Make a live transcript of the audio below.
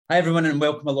Hi everyone and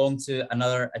welcome along to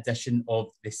another edition of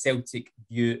the Celtic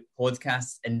View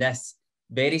Podcast. In this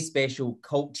very special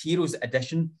Cult Heroes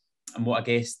edition, and what a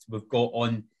guest we've got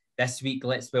on this week.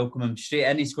 Let's welcome him straight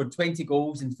in. He scored 20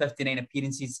 goals in 59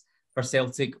 appearances for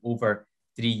Celtic over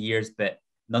 3 years, but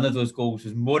none of those goals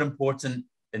was more important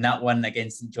than that one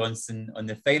against St Johnstone on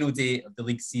the final day of the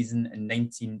league season in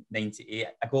 1998.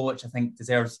 A goal which I think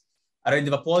deserves a round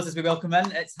of applause as we welcome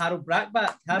in. It's Harald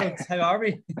Brattbakk. Harald, how are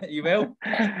we? Are you well?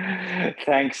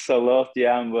 Thanks a lot.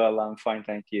 Yeah, I'm well. I'm fine.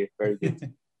 Thank you. Very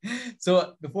good.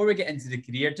 So before we get into the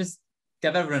career, just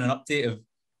give everyone an update of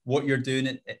what you're doing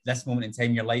at this moment in time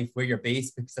in your life, where you're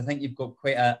based, because I think you've got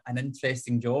quite an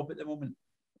interesting job at the moment.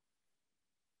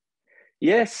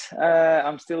 Yes,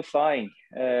 I'm still flying,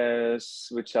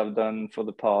 which I've done for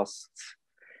the past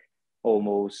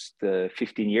almost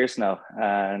 15 years now.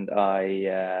 And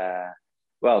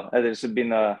there's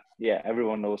been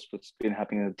everyone knows what's been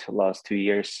happening the last 2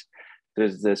 years.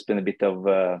 There's been a bit of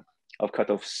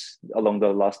cutoffs along the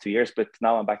last 2 years, but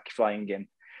now I'm back flying again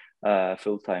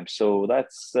full time. So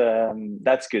that's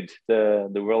good.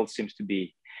 The world seems to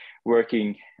be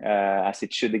working as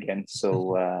it should again.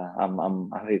 So I'm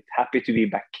happy to be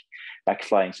back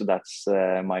flying. So that's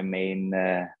my main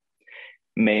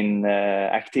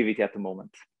activity at the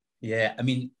moment. Yeah, I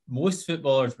mean, most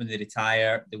footballers when they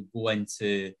retire, they'll go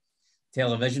into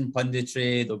television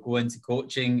punditry, they'll go into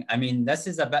coaching. I mean, this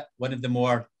is a bit one of the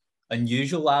more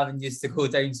unusual avenues to go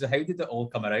down. So how did it all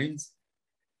come around?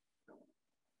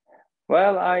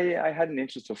 Well, I had an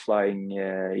interest of flying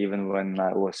even when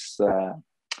I was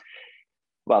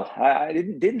I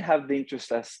didn't have the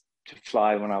interest as to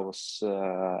fly when I was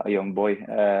a young boy.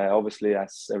 Obviously,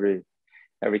 as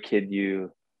every kid,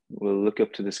 you will look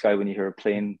up to the sky when you hear a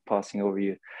plane passing over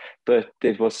you. But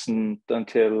it wasn't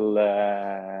until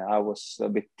I was a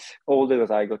bit older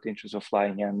that I got the interest of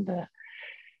flying. And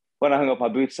when I hung up my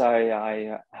boots,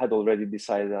 I had already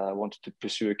decided I wanted to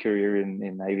pursue a career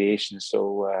in aviation.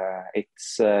 So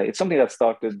it's something that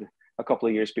started a couple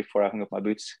of years before I hung up my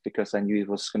boots, because I knew it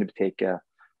was going to take a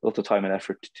lot of time and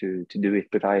effort to do it.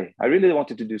 But I really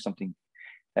wanted to do something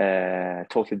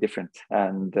totally different.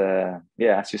 And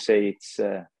as you say,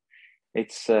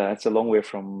 it's a long way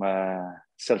from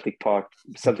Celtic Park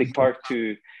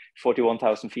to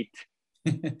 41,000 feet.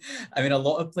 I mean, a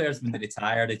lot of players when they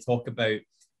retire, they talk about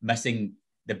missing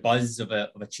the buzz of a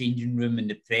changing room and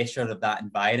the pressure of that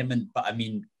environment. But I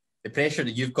mean, the pressure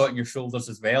that you've got on your shoulders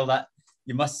as well, that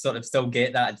you must sort of still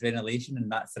get that adrenaline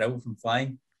and that thrill from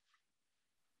flying.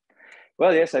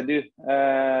 Well, yes, I do.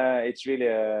 It's really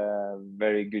a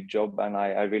very good job, and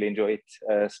I really enjoy it,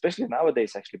 especially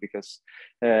nowadays, actually, because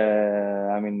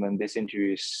when this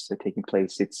injury is taking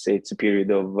place, it's a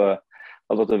period of a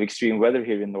lot of extreme weather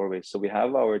here in Norway. So we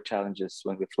have our challenges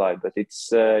when we fly, but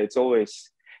it's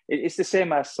always it's the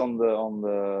same as on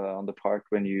the park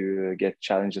when you get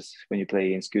challenges when you play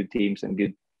against good teams and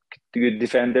good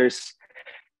defenders.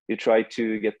 You try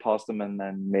to get past them and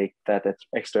then make that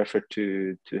extra effort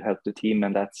to help the team,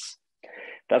 and that's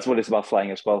what it's about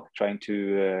flying as well, trying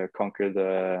to conquer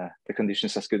the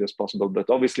conditions as good as possible. But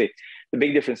obviously, the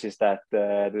big difference is that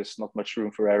there's not much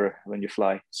room for error when you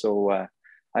fly. So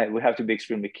we have to be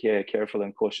extremely careful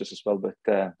and cautious as well. But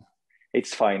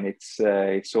it's fine.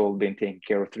 It's all been taken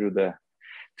care of through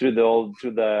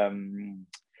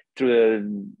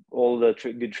all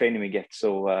the good training we get.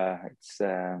 So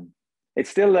it's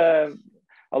still a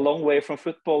long way from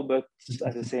football, but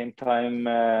at the same time,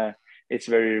 it's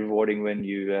very rewarding when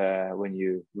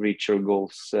you reach your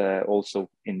goals also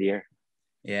in the air.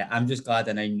 Yeah, I'm just glad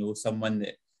that I know someone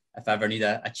that if I ever need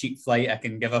a cheap flight, I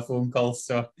can give a phone call.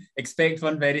 So expect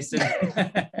one very soon.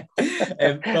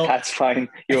 That's fine.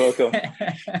 You're welcome.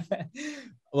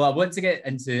 Well, I want to get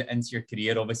into your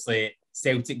career, obviously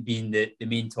Celtic being the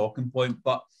main talking point,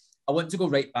 but I want to go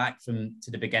right back to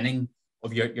the beginning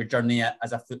of your journey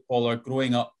as a footballer,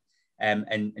 growing up in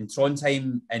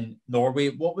Trondheim in Norway.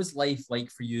 What was life like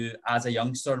for you as a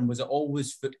youngster, and was it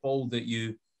always football that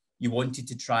you wanted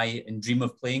to try and dream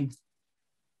of playing?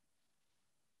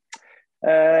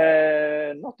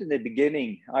 Not in the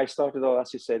beginning. I started off,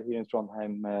 as you said, here in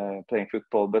Trondheim playing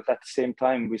football, but at the same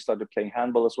time we started playing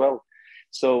handball as well.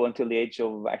 So until the age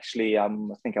of I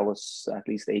think I was at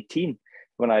least 18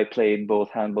 when I played both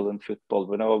handball and football.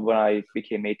 When I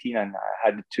became 18, and I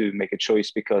had to make a choice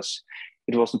because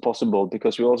it wasn't possible,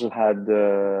 because we also had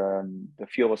a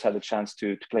few of us had a chance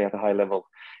to play at a high level,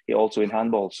 also in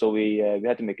handball. So we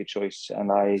had to make a choice,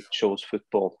 and I chose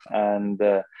football. And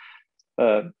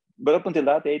but up until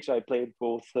that age, I played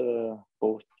both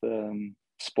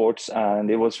sports,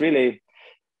 and it was really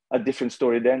a different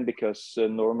story then, because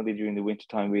normally during the winter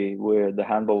time where the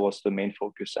handball was the main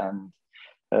focus, and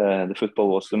the football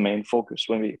was the main focus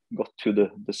when we got to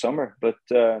the summer. But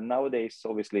nowadays,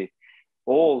 obviously,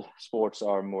 all sports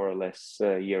are more or less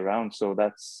year round. So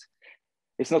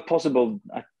it's not possible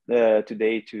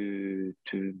today to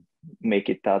make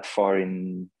it that far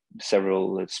in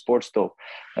several sports though.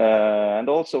 And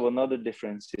also another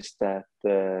difference is that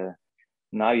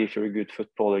now if you're a good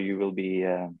footballer, you will be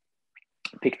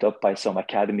picked up by some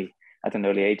academy at an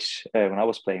early age. When I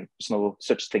was playing, there's no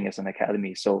such thing as an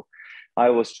academy. So I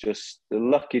was just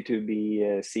lucky to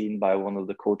be seen by one of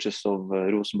the coaches of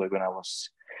Rosenborg when I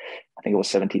think it was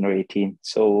 17 or 18.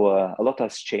 So a lot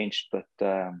has changed, but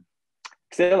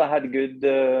still I had good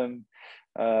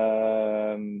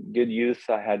youth.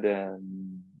 I had a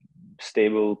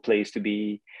stable place to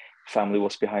be. Family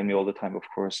was behind me all the time, of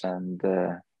course. And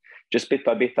just bit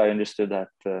by bit, I understood that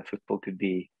football could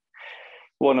be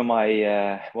one of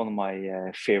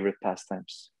my favorite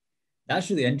pastimes.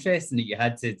 That's really interesting that you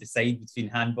had to decide between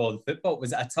handball and football.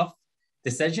 Was it a tough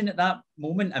decision at that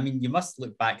moment? I mean, you must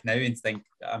look back now and think,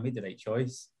 I made the right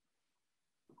choice.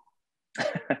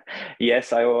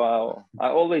 Yes, I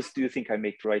always do think I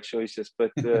make the right choices,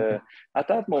 but at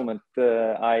that moment,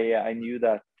 I knew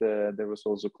that there was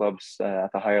also clubs at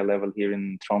a higher level here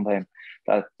in Trondheim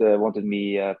that wanted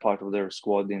me part of their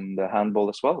squad in the handball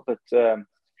as well. But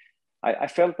I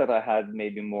felt that I had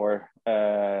maybe more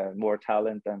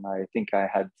talent, and I think I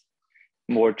had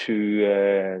more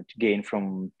to gain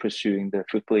from pursuing the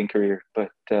footballing career.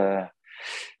 But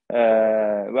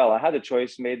well, I had a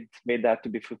choice, made that to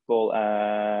be football,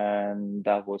 and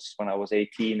that was when I was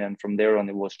 18. And from there on,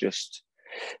 it was just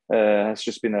has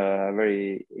just been a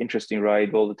very interesting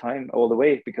ride all the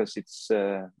way, because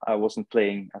I wasn't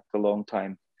playing at a long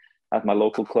time at my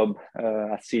local club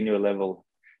at senior level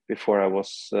before I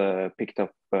was picked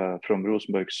up from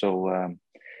Rosenborg. So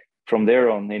from there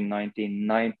on, in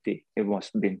 1990, it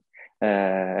must have been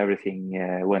everything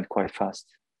went quite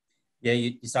fast. Yeah,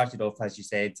 you started off, as you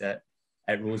said,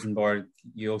 at Rosenborg.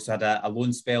 You also had a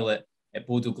loan spell at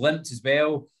Bodo Glimt as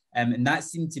well. And that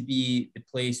seemed to be the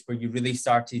place where you really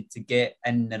started to get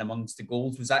in and amongst the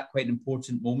goals. Was that quite an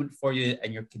important moment for you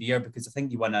in your career? Because I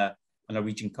think you won a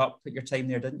Norwegian Cup at your time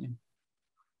there, didn't you?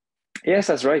 Yes,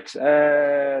 that's right.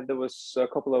 There was a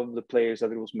couple of the players at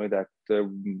Rosenborg that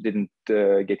didn't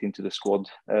get into the squad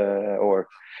or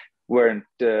weren't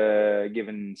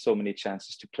given so many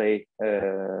chances to play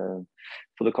for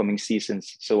the coming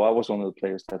seasons. So I was one of the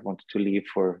players that wanted to leave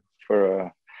for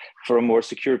a more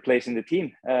secure place in the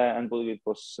team, and Bolivia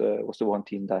was the one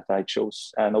team that I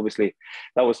chose. And obviously,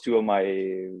 that was two of my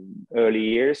early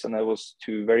years, and that was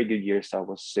two very good years. I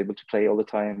was able to play all the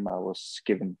time. I was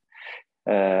given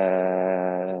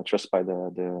trust by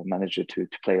the manager to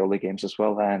play all the games as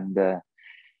well, and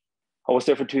I was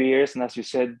there for 2 years. And as you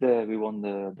said, we won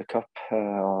the cup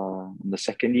the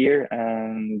second year,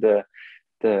 and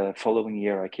the following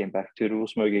year I came back to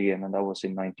Rosenborg again, and that was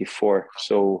in '94.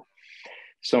 So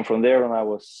from there on, I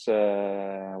was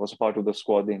a part of the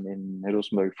squad in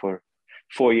Rosenborg for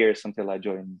 4 years until I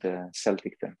joined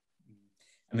Celtic then.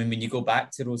 I mean, when you go back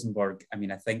to Rosenborg, I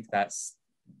mean, I think that's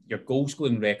your goal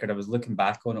scoring record. I was looking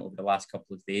back on it over the last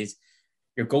couple of days.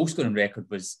 Your goal scoring record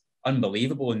was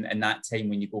unbelievable in that time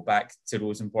when you go back to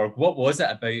Rosenborg. What was it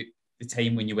about the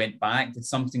time when you went back? Did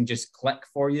something just click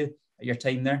for you at your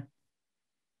time there?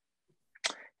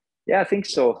 Yeah, I think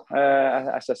so.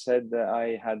 As I said,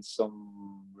 I had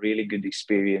some really good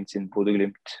experience in Bodo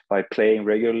Glimt by playing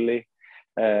regularly.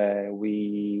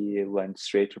 We went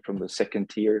straight from the second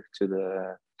tier to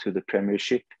the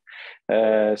Premiership.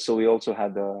 So we also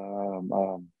had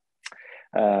a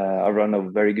run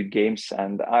of very good games,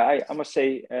 and I must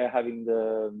say, having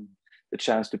the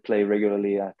chance to play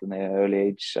regularly at an early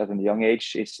age, at a young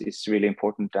age, is really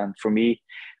important. And for me,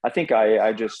 I think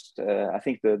I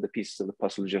think the pieces of the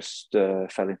puzzle just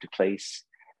fell into place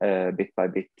bit by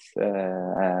bit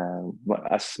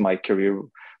as my career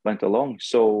went along.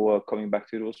 So coming back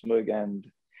to Rosenborg and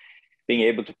being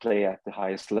able to play at the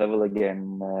highest level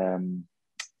again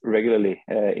regularly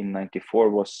in '94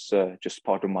 was just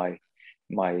part of my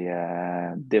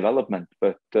development.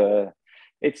 But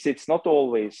it's not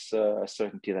always a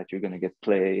certainty that you're going to get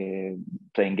playing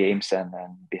games and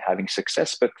be having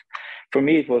success. But for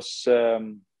me, it was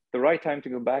the right time to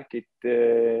go back. I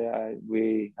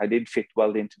did fit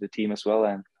well into the team as well,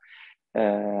 and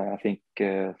I think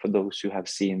for those who have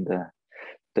seen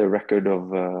the record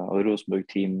of a Rosenborg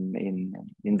team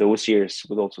in those years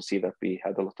would also see that we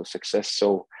had a lot of success.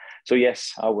 So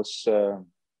yes, I was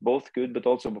both good, but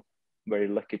also very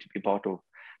lucky to be part of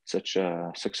such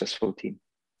a successful team.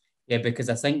 Yeah, because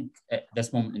I think at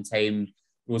this moment in time,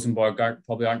 Rosenborg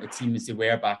probably aren't the team as they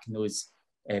were back in those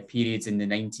periods in the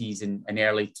 90s and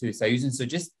early 2000s. So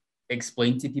just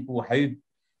explain to people how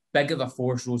big of a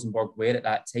force Rosenborg were at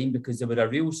that time, because they were a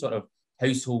real sort of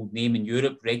household name in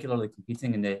Europe, regularly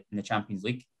competing in the Champions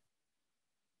League.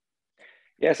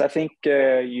 Yes, I think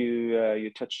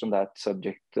you touched on that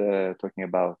subject, talking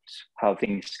about how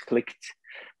things clicked.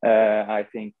 I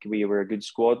think we were a good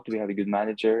squad, we had a good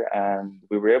manager, and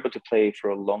we were able to play for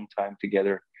a long time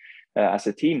together as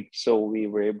a team. So we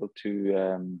were able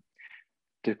to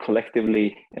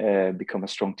collectively become a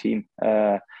strong team.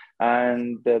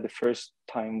 And the first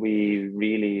time we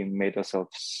really made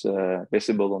ourselves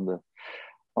visible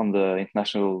on the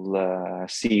international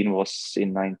scene was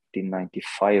in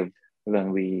 1995,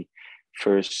 when we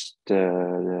first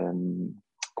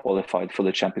qualified for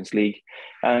the Champions League,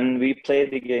 and we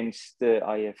played against the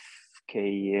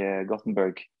IFK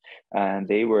Gothenburg, and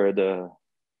they were the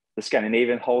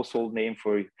Scandinavian household name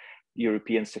for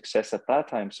European success at that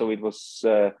time. So it was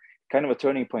kind of a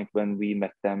turning point when we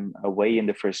met them away in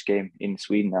the first game in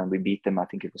Sweden, and we beat them. I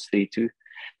think it was 3-2.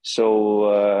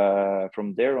 So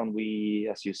from there on, we,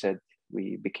 as you said,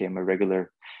 we became a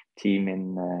regular team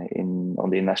on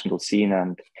the national scene.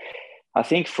 And I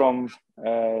think from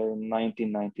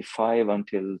 1995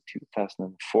 until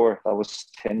 2004, that was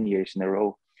 10 years in a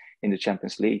row in the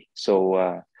Champions League.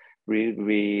 So we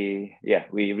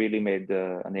really made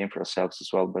a name for ourselves as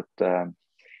well. But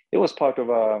it was part of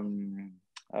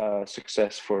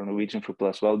success for Norwegian football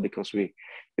as well, because we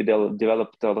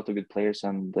developed a lot of good players,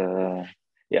 and for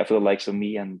the likes of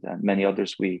me and many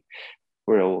others, we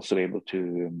were also able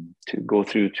to go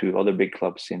through to other big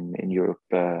clubs in Europe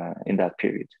in that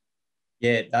period.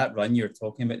 Yeah, that run you're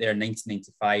talking about there,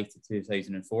 1995 to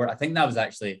 2004, I think that was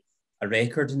actually a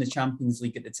record in the Champions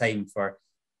League at the time for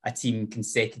a team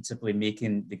consecutively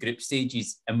making the group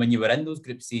stages. And when you were in those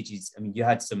group stages, I mean, you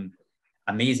had some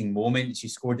amazing moments. You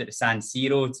scored at the San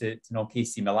Siro to knock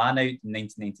AC Milan out in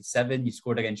 1997. You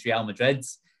scored against Real Madrid,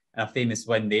 a famous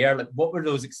win there. Like, what were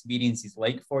those experiences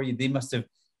like for you? They must have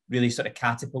really sort of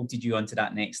catapulted you onto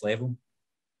that next level.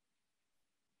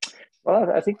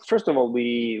 Well, I think first of all,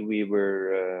 we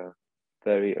were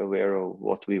very aware of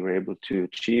what we were able to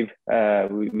achieve.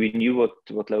 We knew what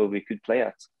level we could play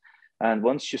at. And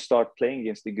once you start playing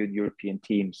against the good European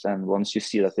teams, and once you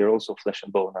see that they're also flesh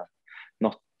and bone,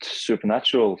 not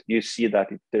supernatural, you see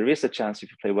that there is a chance if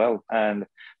you play well. And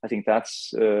I think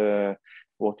that's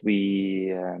what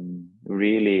we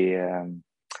really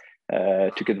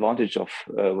took advantage of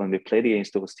when we played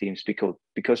against those teams,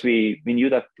 because we knew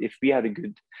that if we had a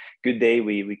good day,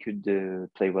 we could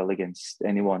play well against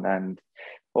anyone. And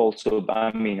also,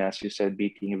 I mean, as you said,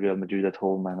 beating Real Madrid at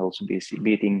home, and also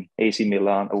beating AC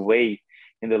Milan away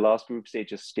in the last group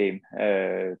stages game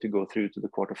to go through to the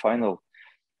quarterfinal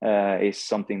is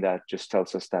something that just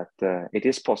tells us that it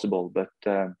is possible. But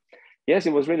yes,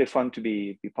 it was really fun to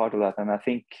be part of that. And I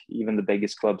think even the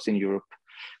biggest clubs in Europe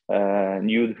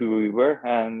knew who we were,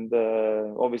 and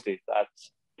obviously that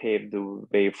paved the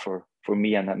way for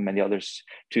me and many others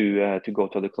to go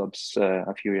to other clubs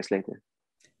a few years later.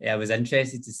 Yeah, I was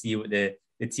interested to see what the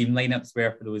team lineups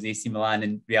were for those AC Milan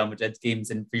and Real Madrid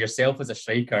games. And for yourself as a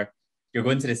striker, you're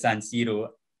going to the San Siro.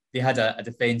 They had a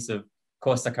defence of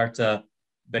Costa Curta,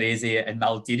 Baresi and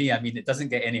Maldini. I mean, it doesn't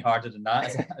get any harder than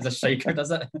that as a striker,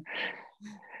 does it?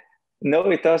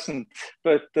 No, it doesn't.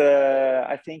 But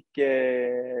I think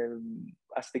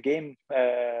as the game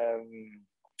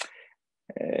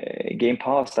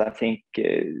passed, I think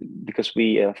because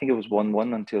I think it was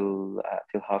 1-1 until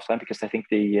halftime, because I think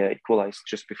they equalized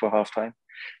just before halftime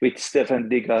with Stéphane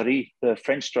Dugarry, the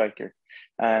French striker.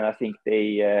 And I think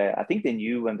they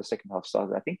knew when the second half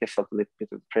started. I think they felt a little bit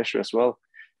of pressure as well,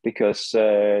 because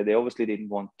they obviously didn't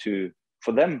want to.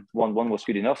 For them, 1-1 was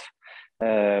good enough,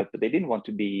 but they didn't want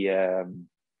to be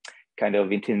kind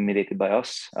of intimidated by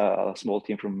us, a small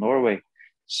team from Norway.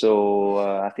 So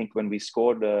I think when we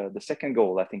scored the second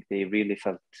goal, I think they really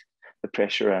felt the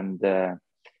pressure, and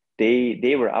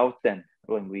they were out then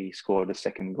when we scored the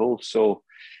second goal. So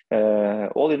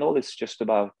all in all, it's just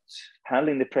about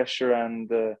handling the pressure, and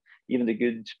even the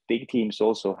good big teams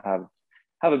also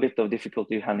have a bit of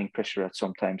difficulty handling pressure at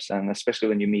sometimes, and especially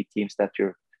when you meet teams that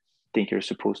you think you're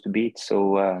supposed to beat.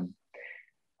 So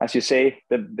as you say,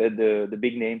 the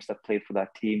big names that played for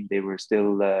that team, they were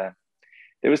still a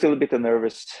bit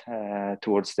nervous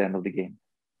towards the end of the game.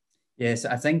 Yes,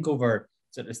 I think over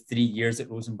sort of 3 years at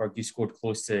Rosenborg, you scored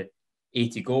close to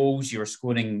 80 goals. You were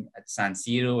scoring at San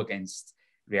Siro against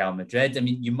Real Madrid. I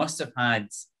mean, you must have had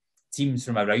teams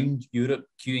from around Europe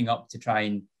queuing up to try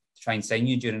and sign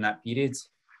you during that period.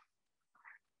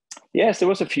 Yes, there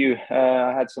was a few.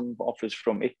 I had some offers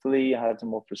from Italy. I had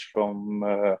some offers from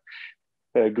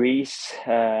Greece,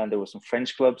 and there were some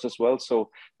French clubs as well. So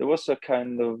there was a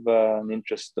kind of an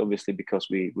interest, obviously, because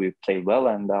we played well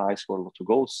and I scored a lot of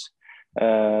goals.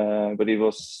 But it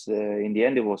was in the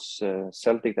end, it was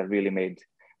Celtic that really made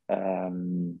a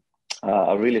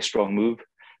really strong move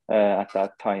at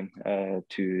that time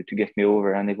to get me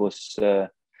over, and it was.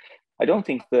 I don't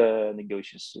think the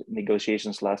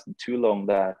negotiations lasted too long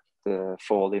that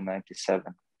fall in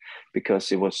 '97,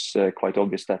 because it was quite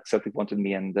obvious that Celtic wanted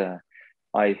me, and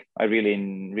I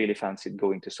really fancied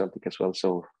going to Celtic as well.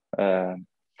 So in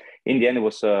the end, it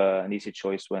was an easy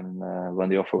choice when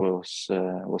the offer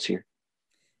was here.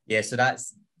 Yeah, so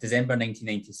that's December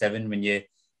 1997 when you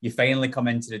finally come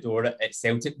into the door at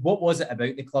Celtic. What was it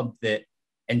about the club that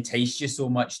enticed you so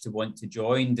much to want to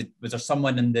join? Was there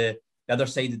someone in the other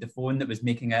side of the phone that was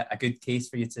making a good case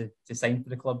for you to sign for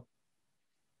the club?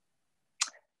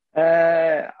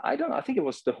 I don't know. I think it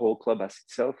was the whole club as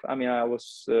itself. I mean, I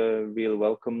was real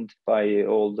welcomed by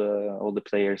all the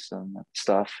players and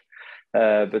staff.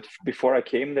 But before I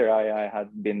came there, I had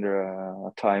been there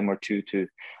a time or two to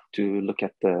look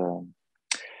at the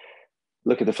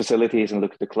facilities and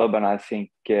look at the club, and I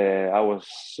think I was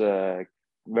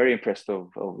very impressed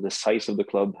of the size of the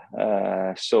club.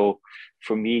 So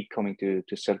for me, coming to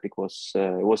Celtic was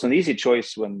an easy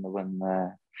choice when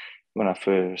I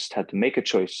first had to make a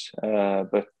choice.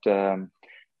 But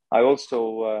I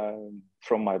also,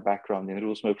 from my background in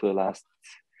Rosenborg for the last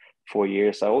 4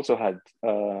 years, I also had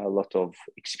a lot of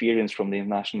experience from the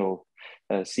international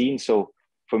scene. So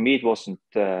for me, it wasn't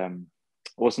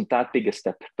that big a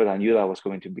step, but I knew that I was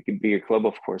going to be a bigger club,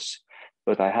 of course.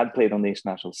 But I had played on the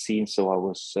international scene, so I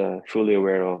was fully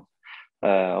aware of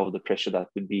the pressure that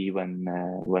would be when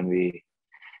we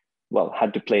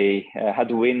had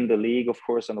to win the league, of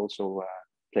course, and also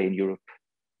play in Europe.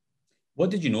 What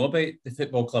did you know about the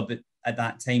football club at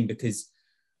that time? Because,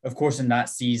 of course, in that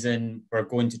season, we're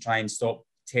going to try and stop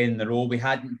 10 in a row. We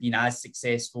hadn't been as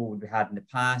successful as we had in the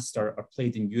past or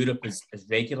played in Europe as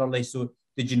regularly. So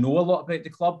did you know a lot about the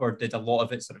club, or did a lot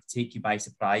of it sort of take you by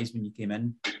surprise when you came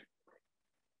in?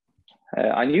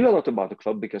 I knew a lot about the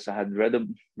club because I had read a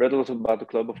lot about the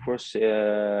club, of course,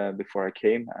 before I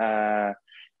came.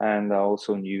 And I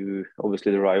also knew,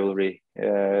 obviously, the rivalry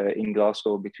in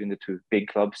Glasgow between the two big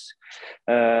clubs.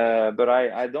 But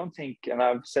I don't think, and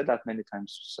I've said that many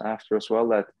times after as well,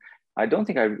 that I don't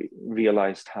think I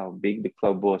realized how big the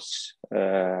club was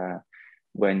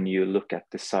when you look at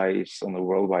the size on a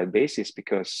worldwide basis,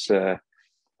 because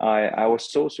I was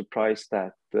so surprised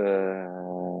that,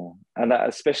 and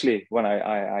especially when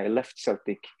I left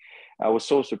Celtic, I was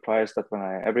so surprised that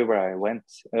everywhere I went,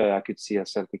 I could see a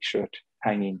Celtic shirt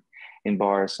hanging in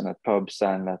bars and at pubs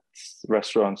and at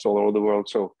restaurants all over the world.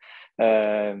 So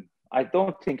I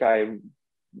don't think I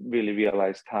really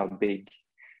realized how big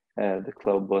the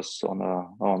club was on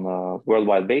a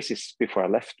worldwide basis before I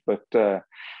left. But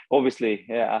obviously,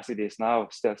 as it is now,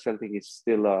 Celtic is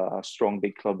still a strong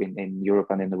big club in Europe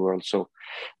and in the world. So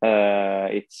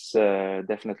it's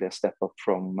definitely a step up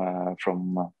from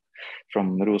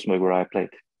Rosenborg, where I played.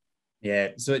 Yeah,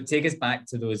 so take us back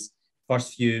to those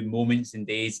first few moments and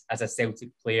days as a Celtic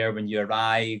player when you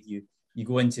arrive, you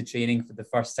go into training for the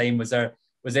first time. Was there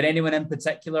anyone in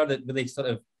particular that really sort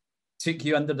of took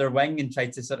you under their wing and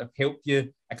tried to sort of help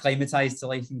you acclimatise to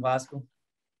life in Glasgow?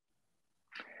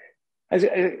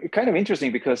 It's kind of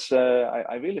interesting because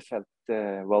I really felt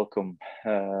welcome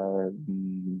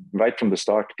right from the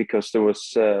start, because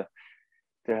there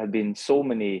had been so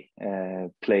many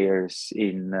players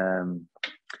in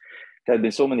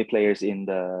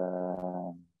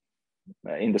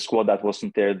the squad that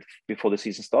wasn't there before the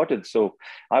season started. So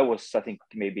I was, I think,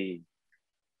 maybe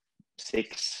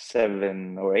 6,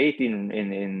 7, or 8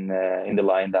 in the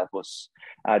line that was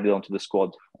added onto the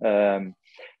squad.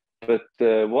 But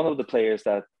one of the players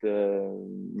that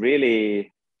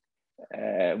really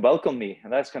welcomed me,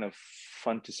 and that's kind of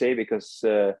fun to say because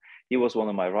he was one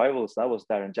of my rivals. That was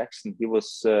Darren Jackson. He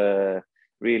was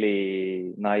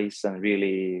really nice and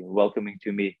really welcoming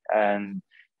to me, and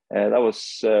that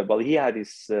was he had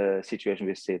his situation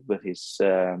with his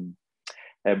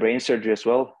brain surgery as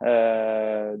well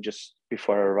just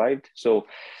before I arrived. So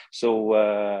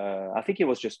I think he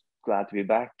was just glad to be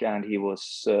back, and he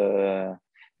was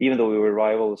even though we were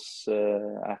rivals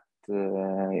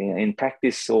in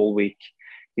practice all week,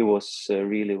 he was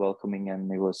really welcoming,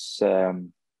 and he was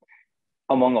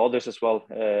among others as well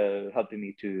helping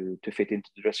me to fit into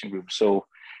the dressing room. So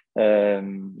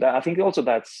I think also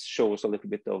that shows a little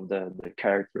bit of the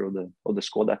character of the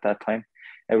squad at that time.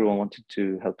 everyone wanted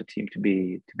to help the team to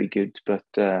be good. But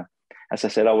as I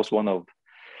said, I was one of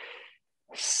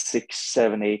 6,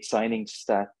 7, 8 signings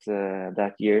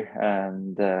that year,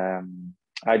 and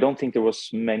I don't think there was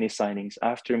many signings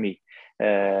after me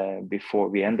before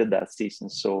we ended that season.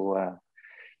 So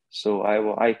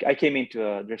I came into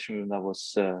a dressing room that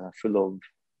was full of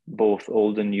both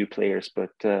old and new players,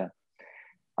 but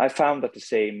I found that the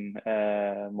same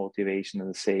motivation and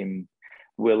the same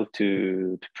will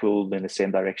to pull in the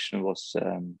same direction was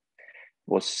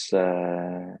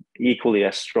equally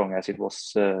as strong as it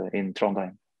was in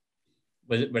Trondheim.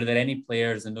 Were there any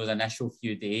players in those initial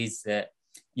few days that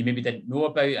you maybe didn't know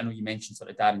about? I know you mentioned sort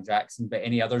of Darren Jackson, but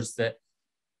any others that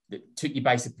took you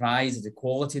by surprise at the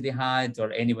quality they had,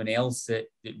 or anyone else that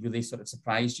really sort of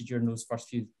surprised you during those first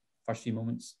few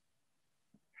moments?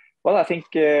 Well, I think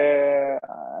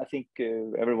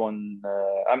everyone.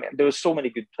 I mean, there were so many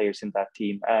good players in that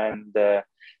team, and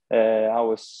I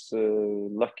was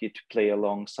lucky to play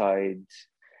alongside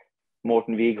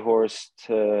Morten Weghorst,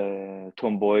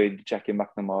 Tom Boyd, Jackie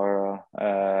McNamara,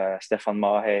 Stefan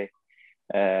Mahe,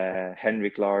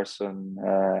 Henrik Larsson,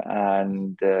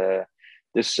 and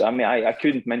this. I mean, I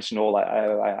couldn't mention all.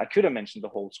 I could have mentioned the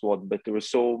whole squad, but there were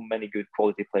so many good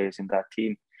quality players in that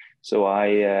team. So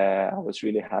I was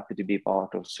really happy to be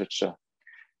part of such a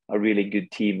really good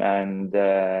team. And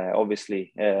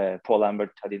obviously, Paul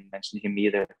Lambert, I didn't mention him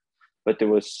either, but there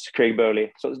was Craig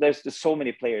Burley. So there's so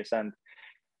many players, and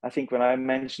I think when I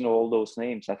mention all those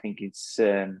names, I think it's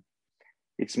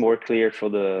more clear for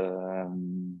the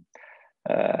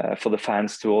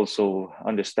fans to also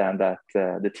understand that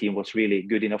the team was really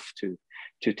good enough to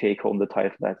take home the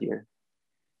title that year.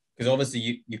 Because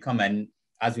obviously you come in,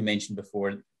 as we mentioned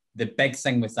before, the big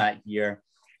thing with that year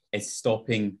is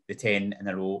stopping the 10 in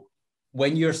a row.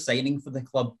 When you're signing for the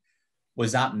club,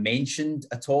 was that mentioned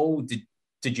at all? Did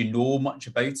you know much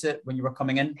about it when you were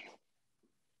coming in?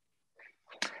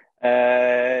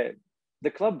 The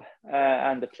club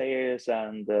and the players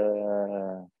and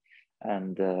the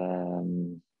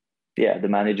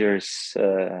managers,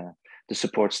 the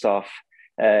support staff,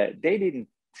 they didn't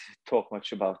talk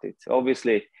much about it.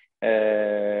 Obviously,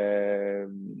 I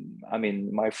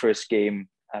mean, my first game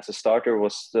as a starter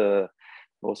was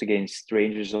against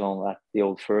Rangers at the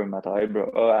old firm at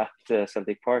at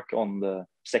Celtic Park on the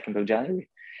 2nd of January,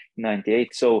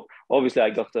 98. So obviously,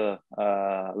 I got a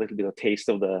little bit of taste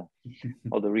of the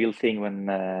real thing when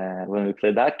we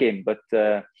played that game. But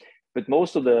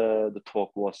most of the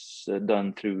talk was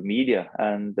done through media,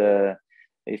 and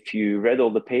if you read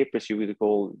all the papers, you would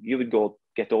go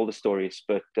get all the stories,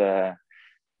 but.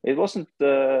 It wasn't.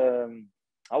 I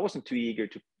wasn't too eager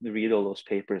to read all those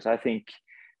papers. I think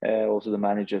also the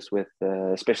managers,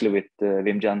 especially with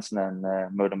Wim Jansen and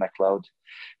Murdo MacLeod,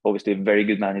 obviously very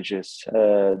good managers.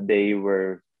 They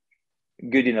were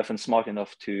good enough and smart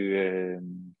enough to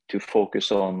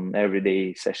focus on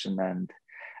everyday session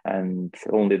and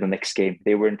only the next game.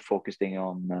 They weren't focusing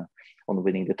on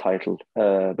winning the title.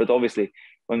 But obviously,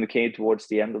 when we came towards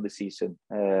the end of the season,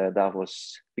 that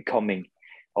was becoming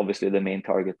obviously the main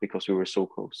target because we were so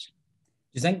close.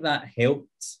 Do you think that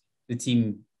helped the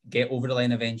team get over the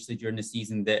line eventually during the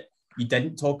season, that you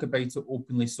didn't talk about it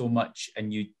openly so much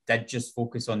and you did just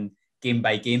focus on game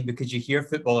by game? Because you hear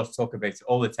footballers talk about it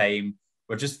all the time.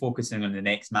 We're just focusing on the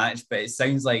next match, but it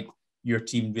sounds like your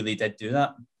team really did do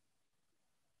that.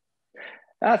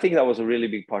 I think that was a really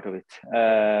big part of it.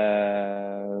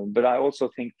 But I also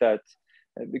think that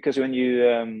because when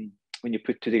you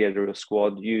put together a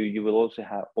squad, you will also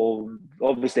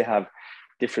obviously have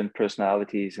different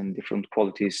personalities and different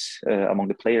qualities among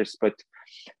the players. But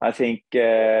I think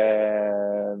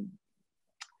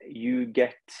you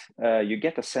get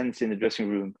a sense in the dressing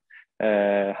room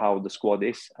how the squad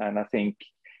is, and I think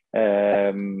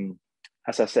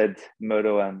as I said,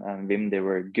 Murdo and Wim, they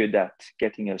were good at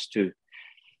getting us to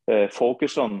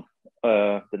focus on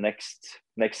the next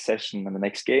session and the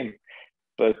next game.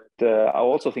 But I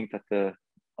also think that a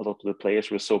lot of the players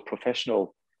were so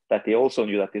professional that they also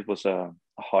knew that it was a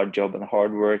hard job and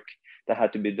hard work that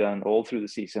had to be done all through the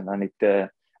season. And it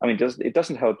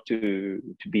doesn't help to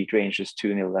beat Rangers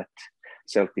 2-0 at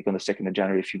Celtic on the 2nd of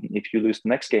January if you lose the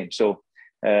next game. So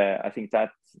I think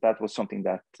that was something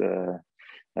that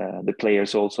the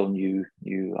players also knew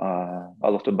a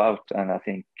lot about, and I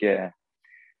think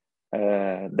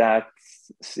that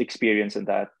experience and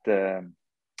that.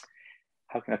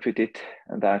 How can I put it?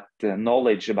 That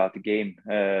knowledge about the game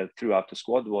throughout the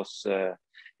squad was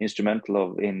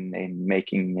instrumental in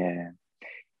making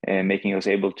us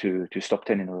able to stop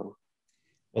 10 in a row.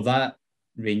 Well, that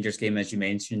Rangers game, as you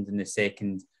mentioned, in the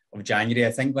 2nd of January,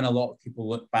 I think when a lot of people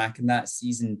look back in that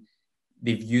season,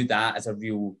 they view that as a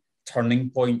real turning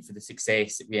point for the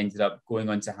success that we ended up going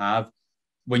on to have.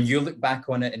 When you look back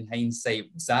on it in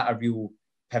hindsight, was that a real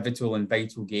pivotal and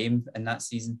vital game in that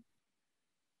season?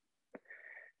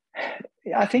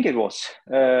 I think it was,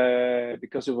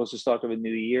 because it was the start of a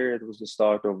new year. It was the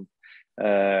start of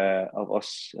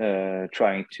us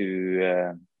trying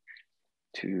to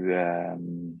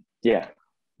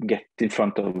get in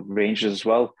front of Rangers as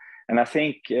well. And I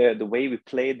think the way we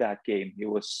played that game, it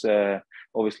was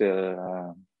obviously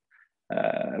a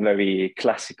very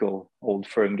classical old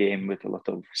firm game with a lot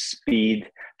of speed,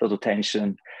 a lot of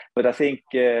tension. But I think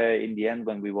in the end,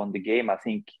 when we won the game, I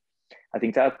think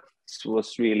that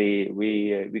was really,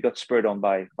 we got spurred on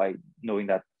by knowing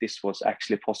that this was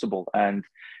actually possible. And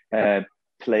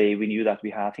we knew that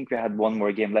I think we had one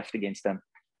more game left against them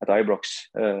at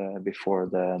Ibrox before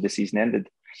the season ended.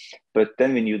 But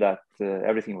then we knew that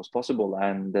everything was possible,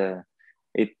 and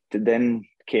it then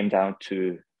came down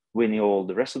to winning all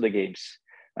the rest of the games.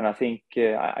 And I think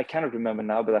I cannot remember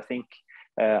now, but I think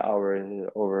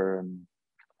our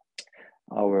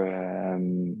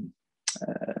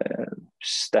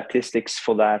statistics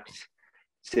for that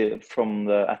from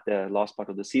at the last part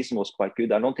of the season was quite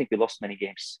good. I don't think we lost many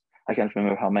games. I can't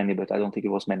remember how many, but I don't think it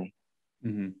was many.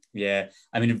 Mm-hmm. Yeah,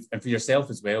 I mean, and for yourself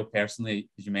as well, personally,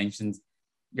 as you mentioned,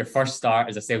 your first start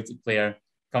as a Celtic player,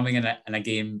 coming in a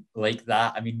game like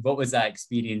that. I mean, what was that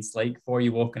experience like for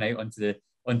you, walking out onto the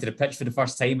pitch for the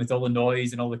first time with all the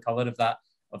noise and all the colour of that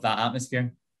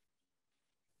atmosphere?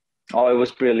 Oh, it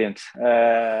was brilliant.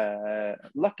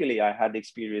 Luckily, I had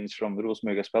experience from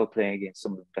Rosenborg as well, playing against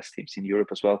some of the best teams in Europe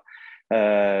as well.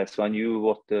 So I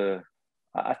knew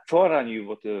I thought I knew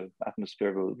what the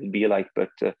atmosphere would be like,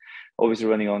 but obviously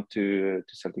running on to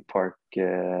Celtic Park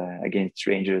against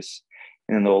Rangers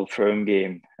in an old firm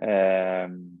game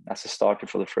as a starter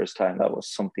for the first time, that was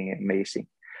something amazing.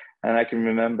 And I can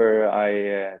remember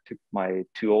I took my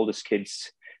two oldest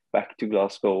kids back to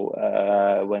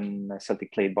Glasgow when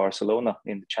Celtic played Barcelona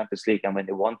in the Champions League, and when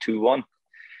they won 2-1.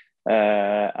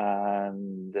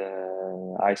 And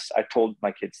I told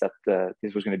my kids that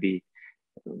this was going to be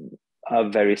a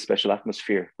very special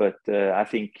atmosphere, but I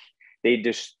think they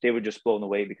were just blown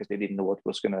away because they didn't know what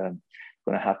was going to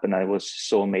happen. And it was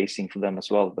so amazing for them as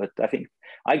well. But I think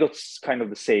I got kind of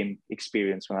the same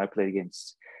experience when I played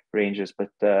against Rangers.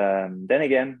 But then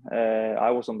again,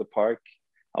 I was on the park.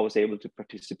 I was able to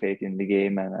participate in the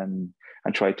game and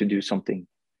try to do something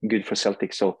good for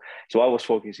Celtic. So I was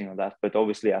focusing on that. But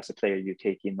obviously, as a player, you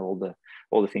take in all the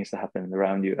things that happen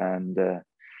around you. And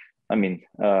I mean,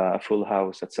 a full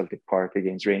house at Celtic Park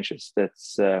against Rangers.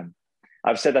 That's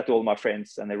I've said that to all my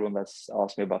friends and everyone that's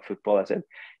asked me about football. I said,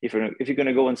 if you're going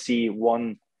to go and see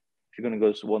one, if you're going to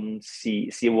go to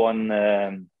see one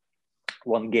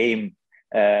game,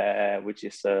 which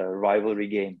is a rivalry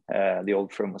game, the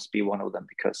Old Firm must be one of them,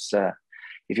 because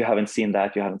if you haven't seen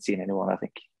that, you haven't seen anyone, I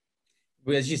think.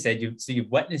 Well, as you said,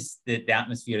 you've witnessed the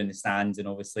atmosphere in the stands and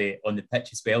obviously on the pitch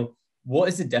as well. What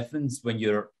is the difference when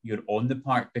you're on the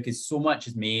park? Because so much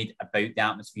is made about the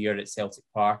atmosphere at Celtic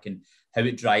Park and how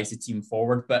it drives the team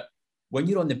forward. But when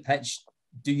you're on the pitch,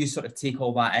 do you sort of take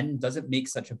all that in? Does it make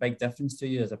such a big difference to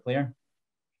you as a player?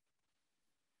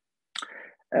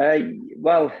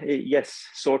 Well, yes,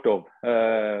 sort of.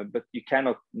 But you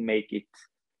cannot make it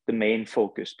the main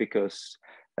focus, because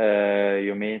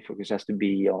your main focus has to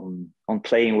be on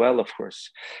playing well, of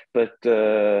course. But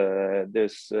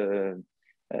there's...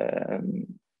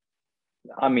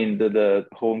 I mean, the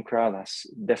home crowd has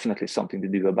definitely something to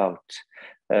do about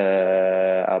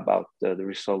the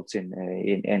results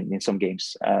in some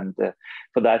games. And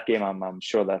for that game, I'm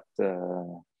sure that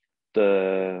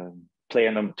the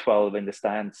player number 12 in the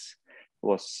stands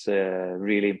was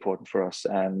really important for us.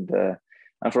 And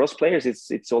for us players,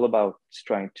 it's all about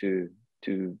trying to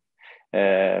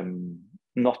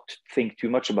not think too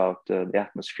much about the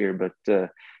atmosphere. But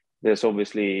there's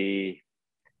obviously,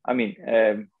 I mean,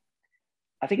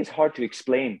 I think it's hard to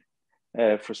explain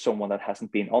for someone that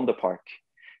hasn't been on the park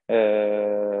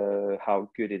how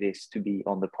good it is to be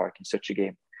on the park in such a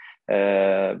game.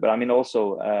 But I mean,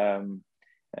 also,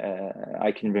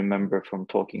 I can remember from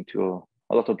talking to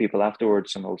a lot of people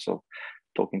afterwards, and also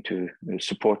talking to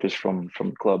supporters from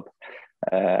the club.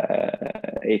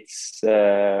 It's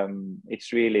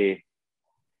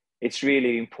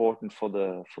really important for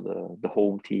the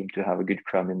home team to have a good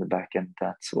crowd in the back, and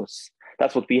that's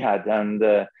what we had, and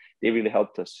they really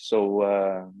helped us.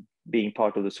 So being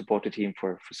part of the supporter team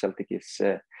for Celtic is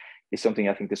something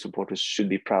I think the supporters should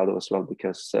be proud of as well,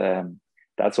 because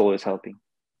that's always helping.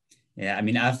 Yeah, I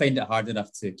mean, I find it hard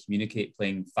enough to communicate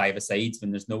playing five-a-side when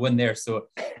there's no one there. So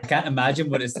I can't imagine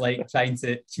what it's like trying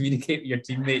to communicate with your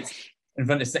teammates in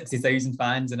front of 60,000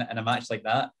 fans in a match like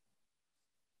that.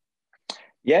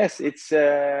 Yes, it's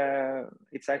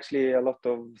actually a lot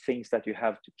of things that you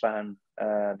have to plan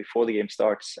before the game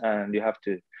starts, and you have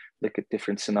to look at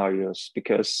different scenarios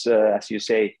because, as you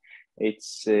say,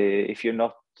 it's if you're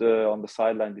not on the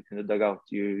sideline between the dugout,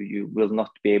 you will not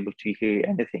be able to hear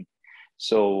anything.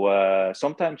 So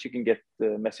sometimes you can get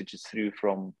the messages through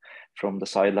from the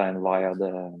sideline via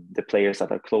the players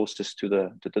that are closest to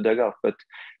the dugout. But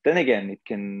then again, it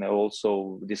can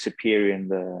also disappear in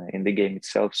the game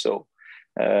itself. So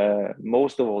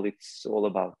most of all, it's all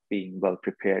about being well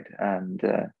prepared. And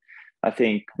I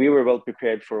think we were well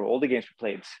prepared for all the games we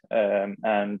played.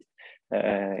 And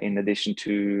in addition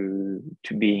to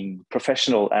being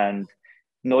professional and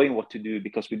knowing what to do,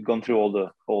 because we've gone through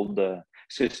all the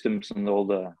systems and all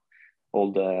the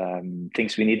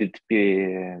things we needed to be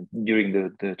during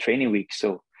the training week.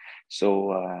 So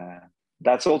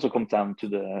that's also come down to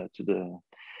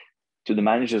the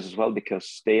managers as well,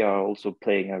 because they are also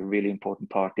playing a really important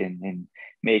part in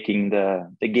making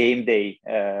the game day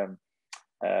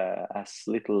as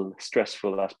little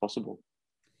stressful as possible.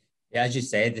 Yeah, as you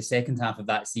said, the second half of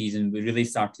that season, we really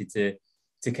started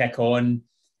to kick on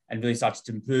and really started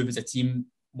to improve as a team.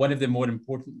 One of the more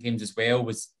important games as well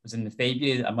was in the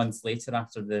February, a month later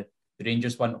after the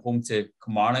Rangers went home to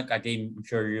Kilmarnock, a game I'm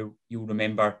sure you'll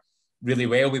remember really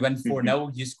well. We win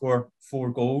 4-0, you score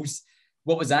 4 goals.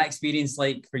 What was that experience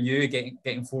like for you,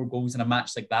 getting 4 goals in a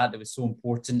match like that was so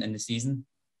important in the season?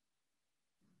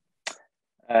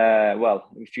 Well,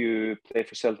 if you play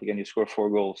for Celtic and you score 4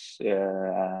 goals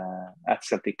at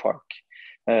Celtic Park,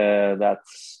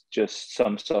 that's just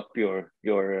sums up your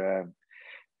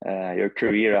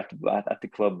career at the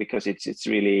club, because it's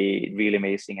really, really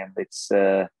amazing, and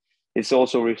it's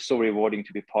also so rewarding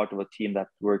to be part of a team that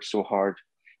works so hard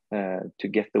to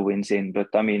get the wins in. But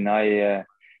I mean,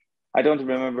 I don't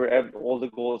remember all the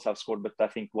goals I've scored, but I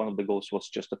think one of the goals was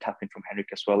just a tap in from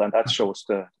Henrik as well, and that shows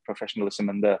the professionalism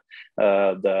and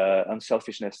the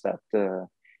unselfishness that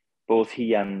both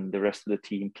he and the rest of the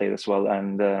team played as well.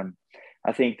 And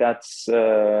I think that's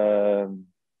I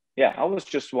was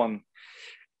just one.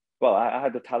 Well, I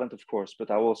had the talent, of course,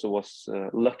 but I also was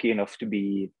lucky enough to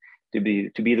be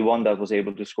the one that was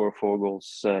able to score 4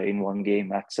 goals in one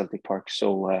game at Celtic Park.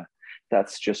 So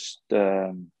that's just.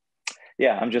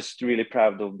 I'm just really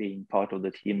proud of being part of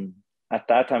the team at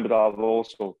that time, but I'm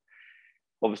also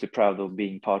obviously proud of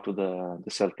being part of the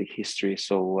Celtic history.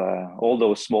 So all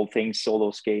those small things, all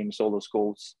those games, all those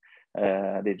goals,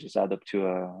 they just add up to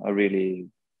a really,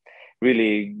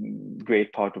 really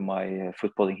great part of my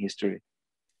footballing history.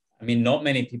 I mean, not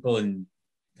many people in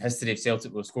the history of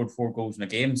Celtic will have scored 4 goals in a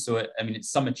game. So, I mean, it's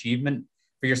some achievement.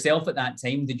 For yourself at that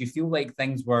time, did you feel like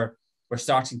things were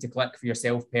starting to click for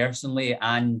yourself personally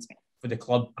and for the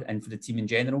club and for the team in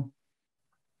general?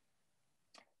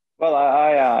 Well,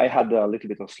 I had a little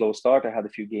bit of a slow start. I had a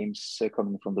few games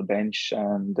coming from the bench,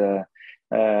 and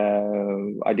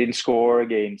I didn't score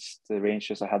against the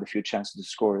Rangers. I had a few chances to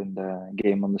score in the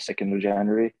game on the 2nd of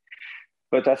January.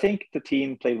 But I think the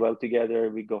team played well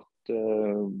together. We got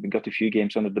a few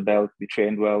games under the belt. We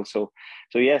trained well. So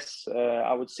yes,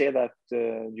 I would say that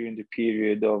during the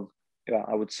period of,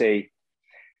 I would say,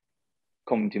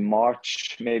 coming to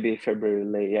March, maybe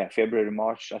February,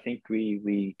 March, I think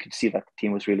we could see that the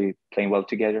team was really playing well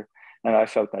together, and I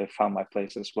felt I found my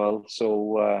place as well.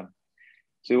 So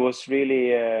it was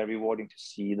really rewarding to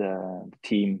see the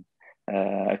team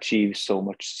achieve so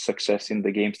much success in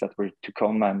the games that were to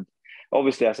come. And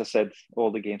obviously, as I said,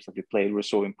 all the games that we played were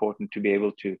so important to be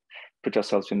able to put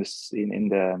ourselves in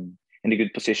the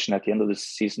good position at the end of the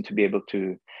season to be able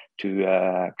to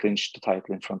clinch the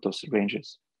title in front of the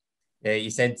Rangers.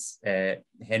 You said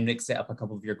Henrik set up a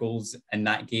couple of your goals in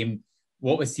that game.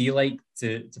 What was he like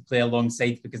to play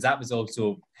alongside? Because that was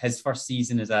also his first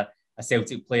season as a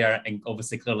Celtic player, and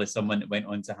obviously clearly someone that went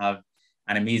on to have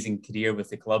an amazing career with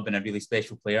the club and a really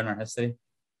special player in our history.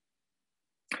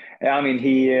 Yeah, I mean,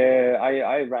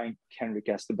 I rank Henrik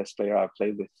as the best player I've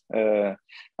played with,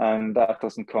 and that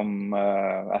doesn't come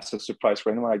as a surprise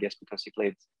for anyone, I guess, because he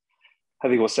played, I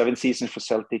think it was 7 seasons for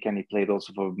Celtic, and he played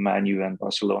also for Man U and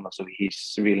Barcelona. So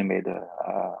he's really made a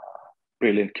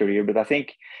brilliant career. But I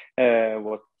think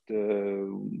what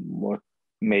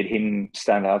made him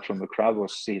stand out from the crowd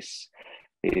was his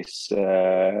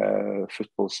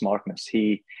football smartness.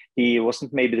 He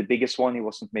wasn't maybe the biggest one. He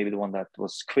wasn't maybe the one that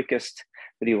was quickest,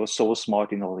 but he was so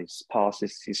smart in all his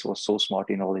passes. He was so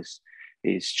smart in all his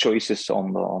his choices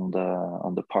on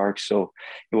the park. So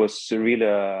it was really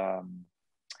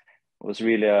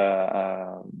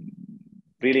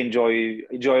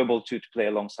enjoyable to play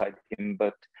alongside him.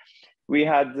 But we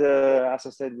had, as I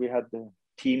said, we had the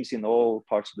teams in all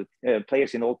parts of the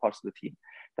players in all parts of the team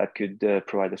that could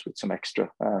provide us with some extra,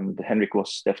 and Henrik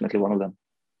was definitely one of them.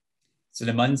 So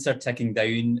the months are ticking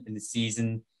down in the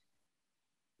season.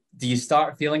 Do you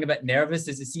start feeling a bit nervous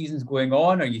as the season's going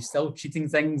on? Are you still treating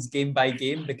things game by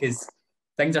game? Because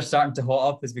things are starting to hot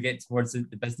up as we get towards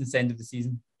the business end of the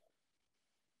season.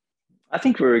 I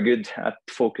think we're good at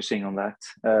focusing on that.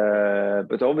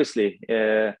 But obviously,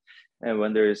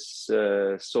 when there's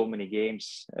so many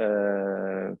games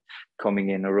coming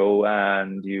in a row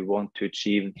and you want to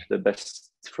achieve the best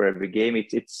for every game,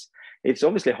 it's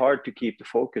obviously hard to keep the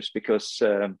focus, because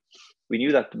we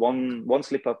knew that one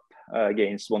slip up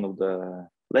against one of the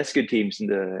less good teams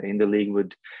in the league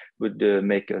would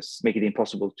make it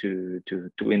impossible to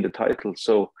win the title.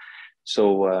 So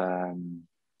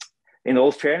in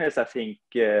all fairness, I think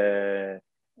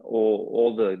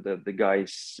all the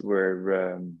guys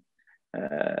were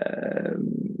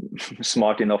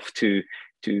smart enough to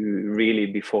really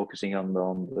be focusing on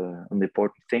the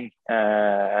important thing,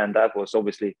 and that was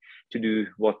obviously to do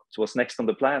what was next on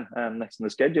the plan and next on the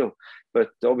schedule.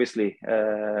 But obviously,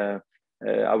 I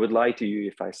would lie to you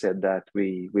if I said that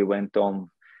we went on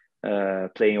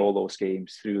playing all those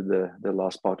games through the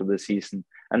last part of the season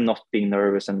and not being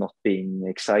nervous and not being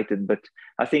excited. But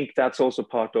I think that's also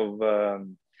part of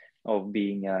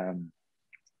being a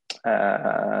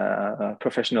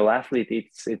professional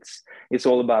athlete. It's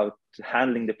all about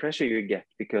handling the pressure you get,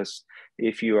 because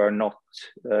if you are not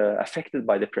affected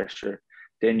by the pressure,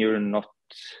 then you're not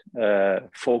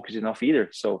focused enough either.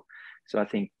 So I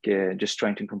think just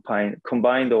trying to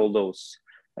combine all those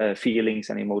feelings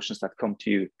and emotions that come to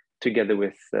you, together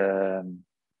with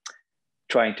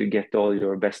trying to get all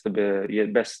your best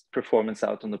performance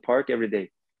out on the park every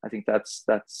day. I think that's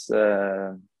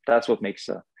what makes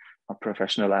a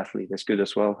professional athlete as good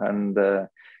as well. And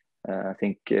I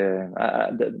think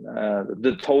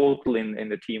the total in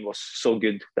the team was so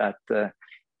good that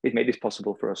it made it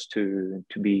possible for us to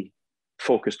be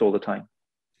focused all the time.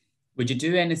 Would you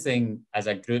do anything as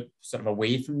a group sort of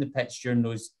away from the pitch during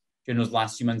those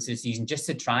last few months of the season, just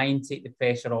to try and take the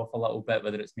pressure off a little bit,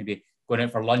 whether it's maybe going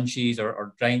out for lunches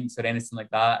or drinks or anything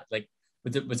like that? Like,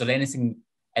 was there anything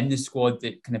in the squad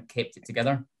that kind of kept it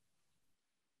together?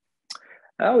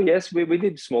 Oh yes, we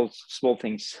did small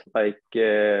things, like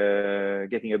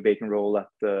getting a bacon roll at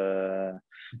the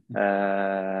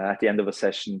end of a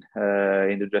session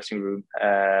in the dressing room,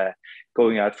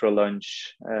 going out for a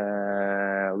lunch.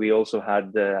 We also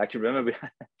had, I can remember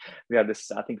we had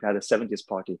this, I think we had a 70s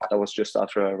party that was just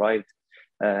after I arrived.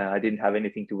 I didn't have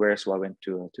anything to wear, so I went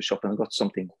to shop and got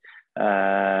something.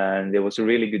 And it was a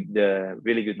really good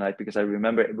night, because I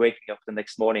remember waking up the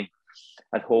next morning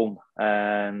at home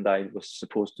and I was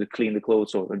supposed to clean the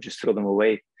clothes or just throw them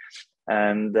away.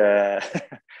 And I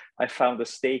found a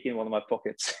steak in one of my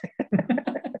pockets.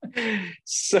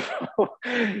 So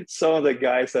some of the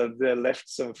guys had left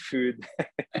some food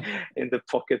in the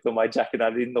pocket of my jacket. I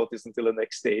didn't notice until the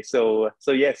next day. So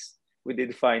yes, we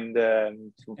did find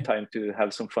some time to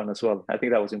have some fun as well. I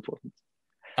think that was important.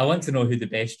 I want to know who the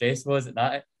best dressed was at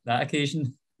that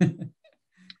occasion.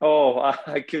 Oh,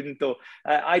 I couldn't though.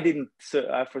 I didn't.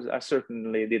 I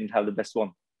certainly didn't have the best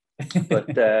one, but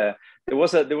there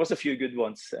was a few good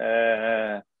ones.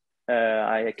 I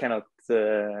cannot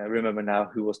remember now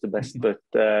who was the best, but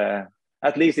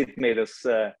at least it made us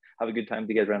have a good time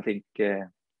together. I think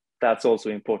that's also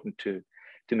important to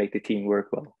make the team work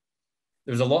well.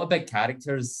 There was a lot of big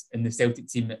characters in the Celtic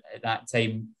team at that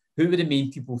time. Who were the main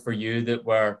people for you that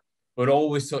were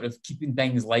always sort of keeping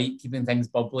things light, keeping things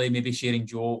bubbly, maybe sharing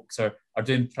jokes or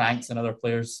doing pranks on other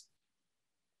players?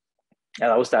 Yeah,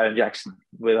 that was Darren Jackson,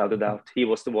 without a doubt. He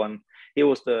was the one. He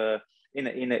was in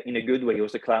a good way. He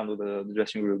was the clown of the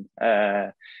dressing room.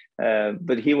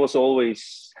 But he was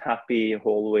always happy,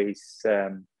 always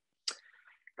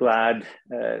glad.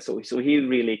 So he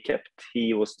really kept.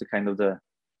 He was the kind of the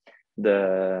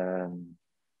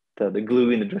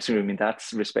glue in the dressing room in that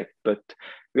respect. But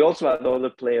we also had other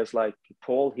players like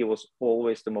Paul. He was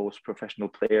always the most professional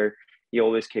player. He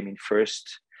always came in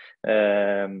first.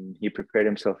 He prepared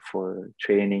himself for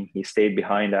training. He stayed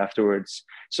behind afterwards.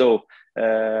 So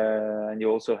and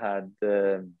you also had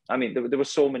there were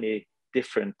so many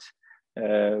different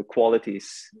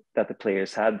qualities that the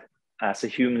players had as a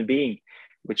human being,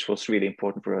 which was really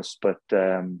important for us. But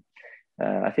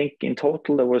I think in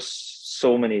total there was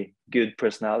so many good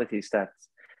personalities that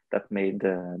made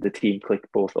the team click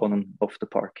both on and off the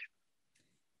park.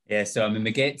 Yeah, so I mean,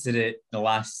 we get to the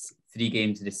last 3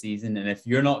 games of the season, and if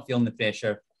you're not feeling the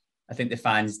pressure, I think the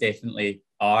fans definitely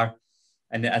are.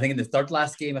 And I think in the third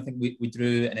last game, I think we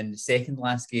drew, and in the second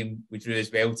last game, we drew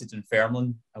as well to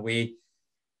Dunfermline away.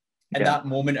 In that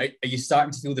moment, are you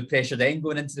starting to feel the pressure then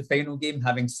going into the final game,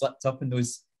 having slipped up in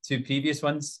those 2 previous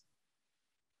ones?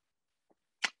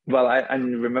 Well, I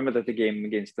remember that the game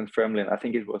against Dunfermline, I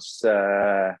think it was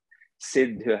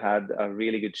Sid who had a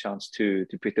really good chance to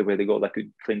put away the goal that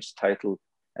could clinch the title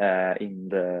in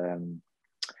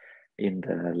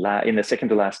the second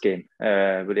to last game.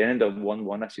 But it ended up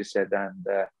 1-1, as you said, and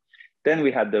then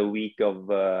we had the week of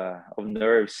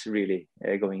nerves really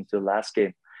going into the last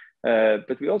game.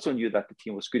 But we also knew that the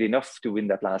team was good enough to win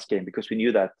that last game, because we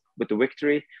knew that with the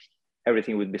victory,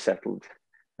 everything would be settled.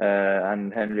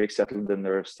 And Henrik settled the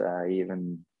nerves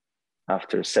even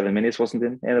after 7 minutes, wasn't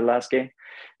in the last game.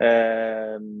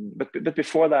 But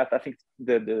before that, I think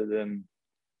the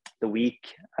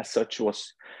week as such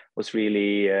was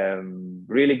really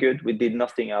really good. We did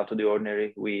nothing out of the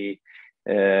ordinary. We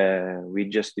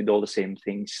just did all the same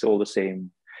things, all the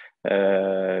same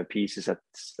pieces at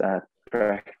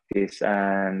practice,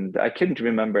 and I couldn't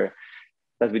remember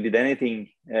that we did anything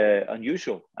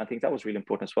unusual. I think that was really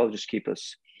important as well, just keep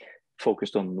us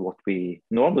focused on what we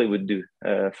normally would do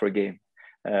for a game.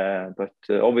 But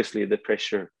obviously the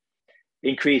pressure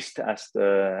increased as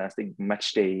the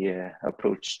match day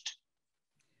approached.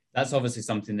 That's obviously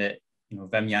something that,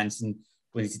 Wim Jansen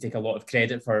will need to take a lot of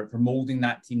credit for moulding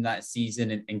that team that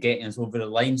season and getting us over the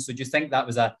line. So do you think that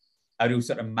was a real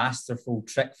sort of masterful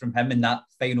trick from him in that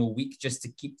final week, just to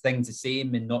keep things the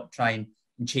same and not try and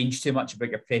change too much about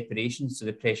your preparation so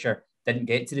the pressure didn't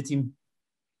get to the team?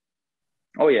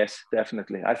 Oh yes,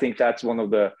 definitely. I think that's one of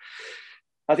the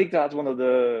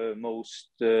most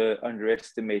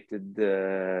underestimated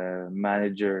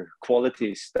manager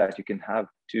qualities that you can have,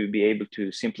 to be able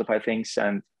to simplify things.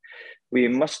 And we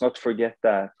must not forget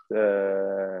that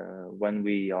when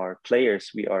we are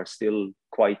players, we are still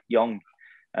quite young,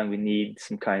 and we need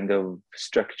some kind of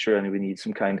structure and we need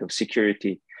some kind of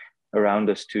security around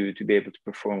us to be able to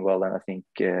perform well. And I think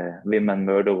Wim and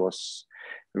Murdo was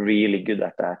really good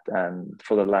at that. And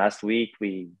for the last week,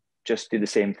 we just did the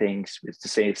same things. It's the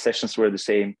same sessions were the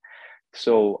same.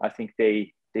 So I think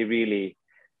they really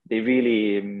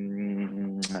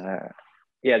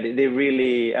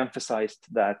emphasized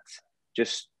that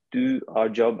just do our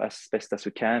job as best as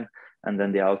we can, and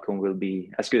then the outcome will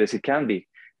be as good as it can be.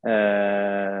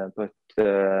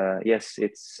 Yes,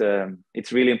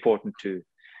 it's really important to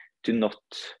not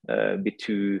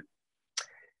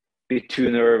be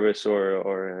too nervous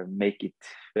or make it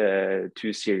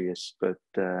too serious. But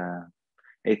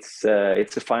it's a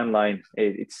fine line.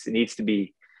 It needs to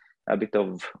be a bit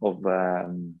of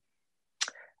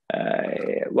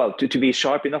to be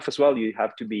sharp enough as well. You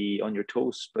have to be on your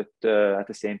toes, but at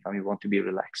the same time you want to be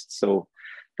relaxed. So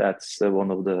that's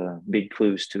one of the big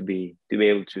clues to be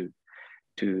able to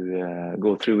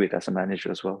go through it as a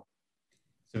manager as well.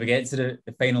 So we get to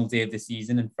the final day of the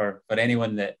season, and for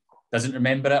anyone that doesn't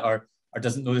remember it or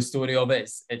doesn't know the story of it,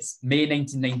 it's May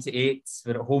 1998.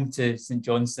 We're at home to St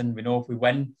Johnstone. We know if we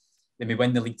win, then we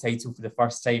win the league title for the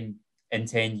first time in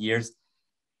 10 years.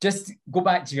 Just go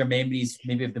back to your memories,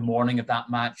 maybe of the morning of that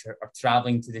match or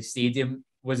travelling to the stadium.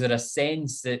 Was there a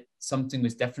sense that something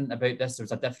was different about this? There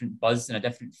was a different buzz and a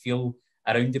different feel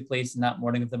around the place in that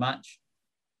morning of the match?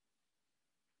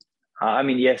 I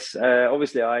mean, yes.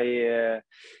 Obviously,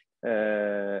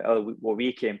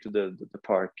 we came to the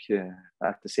park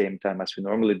at the same time as we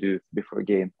normally do before a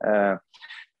game.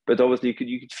 But obviously,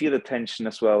 you could feel the tension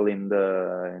as well in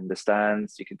the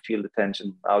stands. You could feel the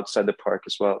tension outside the park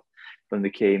as well when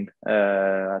we came.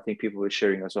 I think people were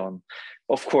cheering us on,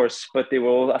 of course, but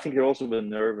I think they also were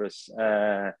nervous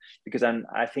because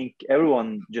I think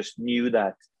everyone just knew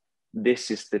that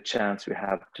this is the chance we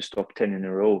have to stop 10 in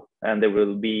a row, and there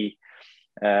will be.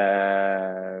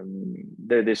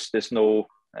 There's no.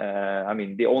 I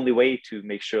mean, the only way to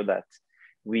make sure that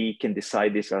we can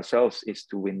decide this ourselves is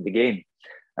to win the game,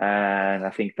 and I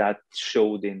think that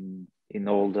showed in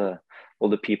all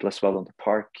the people as well on the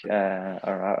park and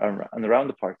around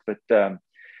the park.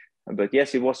 But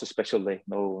yes, it was a special day,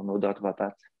 no doubt about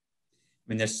that. I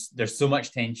mean, there's so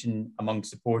much tension among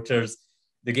supporters.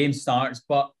 The game starts,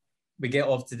 but we get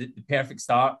off to the perfect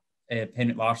start.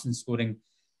 Henrik Larsson scoring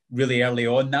really early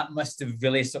on. That must have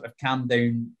really sort of calmed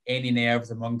down any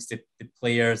nerves amongst the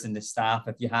players and the staff,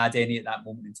 if you had any at that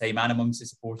moment in time, and amongst the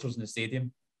supporters in the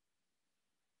stadium.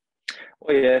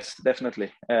 Oh yes,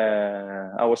 definitely.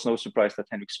 I was no surprised that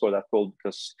Henrik scored that goal,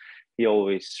 because he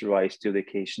always rises to the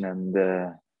occasion, and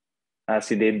as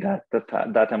he did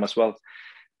that time as well.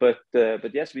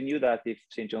 But yes, we knew that if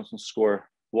St Johnstone score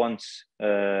once,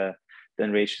 then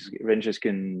Rangers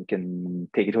can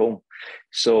take it home.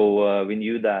 So we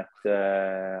knew that.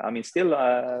 Still,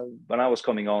 when I was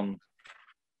coming on,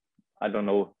 I don't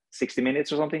know, 60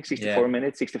 minutes or something, 64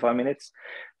 minutes, 65 minutes.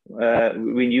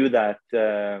 We knew that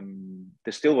there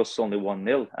still was only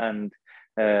 1-0, and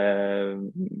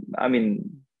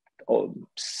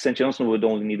St Johnstone would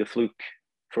only need a fluke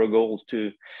for a goal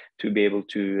to be able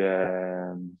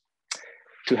to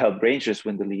help Rangers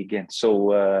win the league again.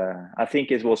 So I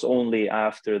think it was only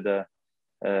after the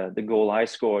goal I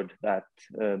scored that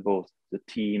both the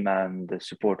team and the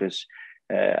supporters,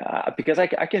 because I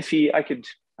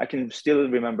can still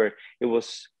remember, it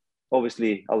was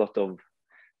obviously a lot of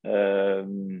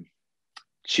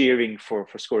cheering for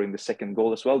scoring the second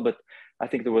goal as well, but I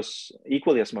think there was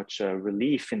equally as much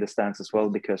relief in the stands as well,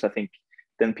 because I think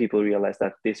then people realized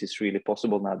that this is really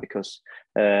possible now, because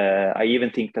I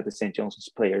even think that the St. Johnstone's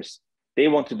players, they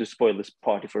wanted to spoil this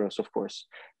party for us, of course,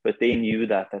 but they knew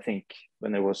that I think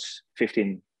when there was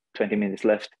 15, 20 minutes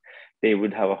left, they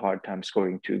would have a hard time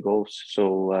scoring 2 goals.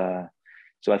 So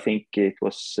I think it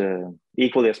was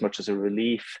equally as much as a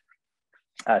relief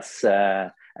as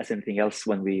anything else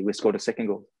when we scored a second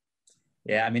goal.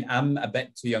 Yeah, I mean, I'm a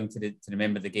bit too young to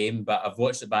remember the game, but I've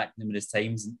watched it back numerous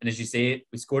times. And as you say,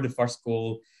 we scored the first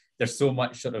goal. There's so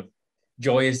much sort of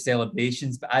joyous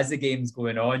celebrations, but as the game's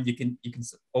going on, you can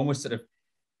almost sort of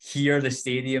hear the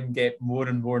stadium get more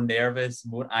and more nervous,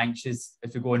 more anxious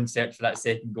as we go and search for that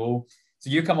second goal. So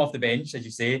you come off the bench, as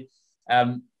you say.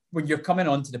 When you're coming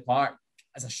onto the park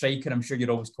as a striker, I'm sure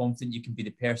you're always confident you can be the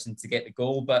person to get the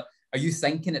goal. But are you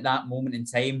thinking at that moment in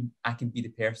time, I can be the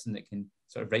person that can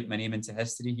sort of write my name into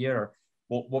history here?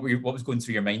 Or what was going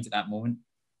through your mind at that moment?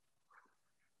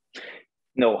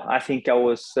 No, I think I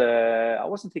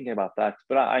wasn't thinking about that,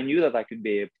 but I knew that I could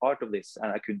be a part of this,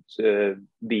 and I could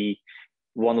be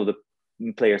one of the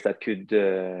players that could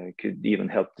even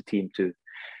help the team to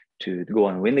go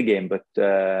and win the game. But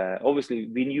obviously,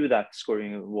 we knew that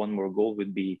scoring one more goal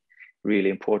would be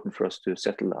really important for us to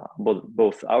settle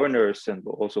both our nerves and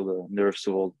also the nerves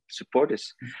of all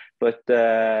supporters. But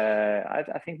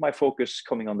I think my focus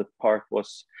coming on the park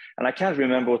was, and I can't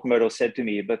remember what Myrtle said to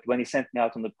me, but when he sent me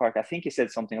out on the park, I think he said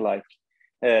something like,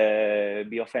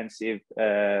 be offensive,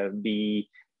 be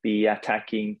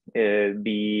attacking,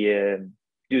 do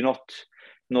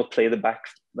not play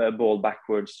the ball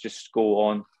backwards, just go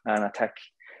on and attack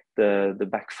the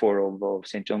back four of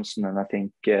St Johnstone. And I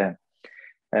think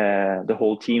the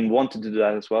whole team wanted to do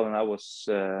that as well, and I was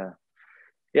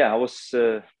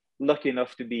lucky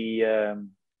enough to be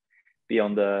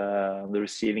on the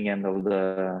receiving end of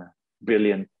the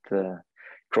brilliant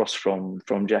cross from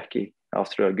Jackie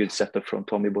after a good setup from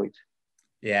Tommy Boyd.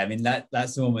 Yeah, I mean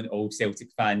that's the moment all Celtic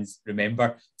fans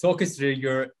remember. Talk us through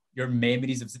your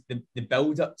memories of the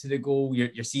build up to the goal.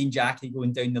 You're seeing Jackie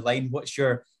going down the line. What's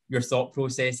your thought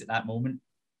process at that moment?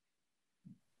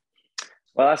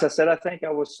 Well, as I said, I think I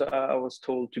was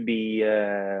told to be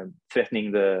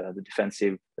threatening the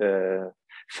defensive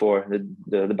for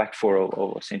the back four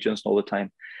of St Johnstone all the time,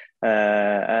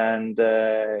 and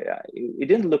it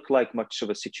didn't look like much of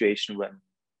a situation when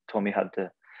Tommy had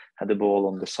the ball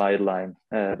on the sideline,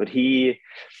 but he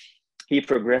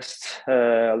progressed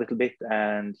a little bit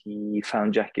and he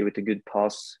found Jackie with a good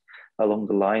pass along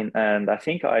the line, and I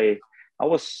think I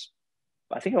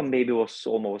maybe was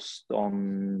almost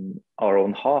on our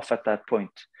own half at that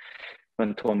point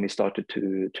when Tommy started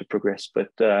to progress.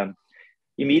 But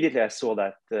immediately I saw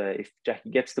that if Jackie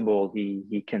gets the ball,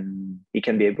 he can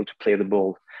be able to play the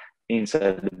ball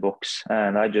inside the box.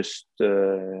 And I just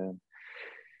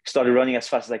started running as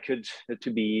fast as I could to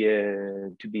be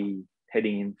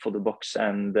heading in for the box.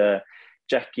 And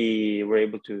Jackie were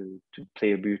able to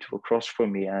play a beautiful cross for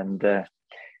me. And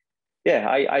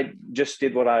I just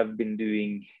did what I've been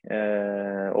doing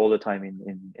all the time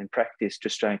in practice,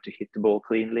 just trying to hit the ball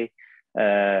cleanly,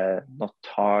 not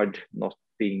hard, not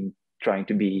trying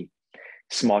to be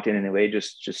smart in any way,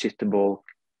 just hit the ball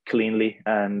cleanly.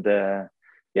 And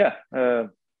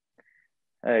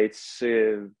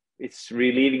it's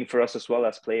relieving for us as well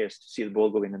as players to see the ball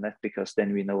go in the net, because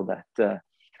then we know that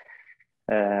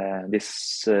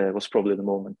this was probably the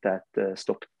moment that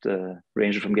stopped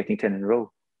Rangers from getting 10 in a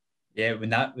row. Yeah, when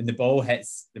the ball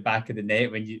hits the back of the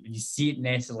net, when you see it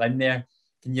nestle in there,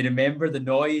 can you remember the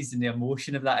noise and the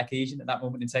emotion of that occasion at that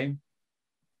moment in time?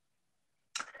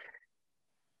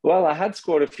 Well, I had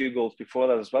scored a few goals before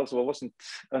that as well, so I wasn't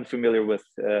unfamiliar with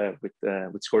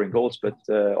scoring goals. But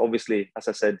obviously, as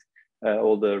I said,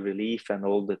 all the relief and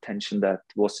all the tension that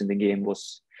was in the game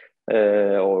was,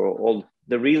 or all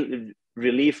the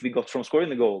relief we got from scoring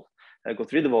the goal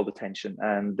got rid of all the tension.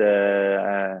 And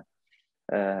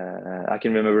I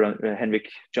can remember Henrik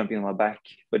jumping on my back,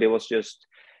 but it was just,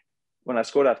 when I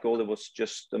scored that goal, it was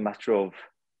just a matter of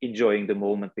enjoying the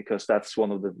moment, because that's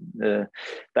one of the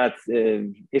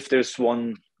if there's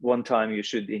one time you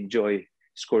should enjoy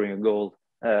scoring a goal,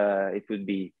 it would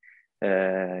be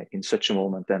in such a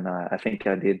moment. And I think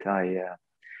I did. I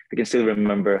can still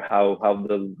remember how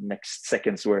the next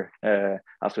seconds were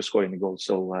after scoring the goal.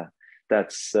 So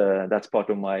that's part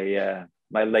of my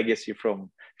legacy from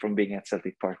being at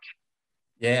Celtic Park.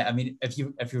 Yeah, I mean, if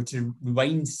you were to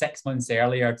rewind 6 months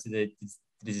earlier to the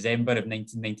December of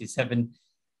 1997,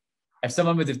 if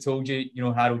someone would have told you,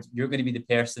 Harald, you're going to be the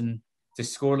person to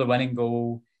score the winning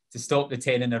goal, to stop the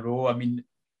 10 in a row, I mean,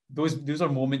 those are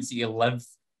moments that you live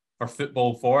for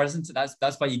football for, isn't it?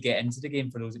 That's why you get into the game,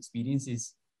 for those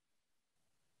experiences.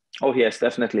 Oh yes,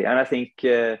 definitely. And I think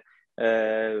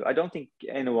I don't think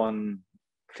anyone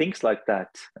thinks like that,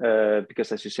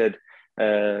 because, as you said,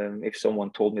 if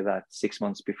someone told me that 6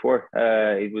 months before,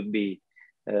 it would be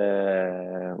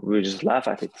we would just laugh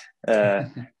at it.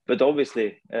 But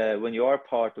obviously, when you are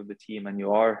part of the team and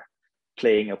you are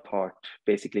playing a part,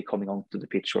 basically coming onto the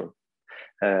pitch, or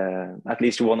at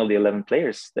least one of the 11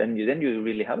 players, then you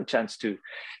really have a chance to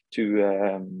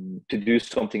do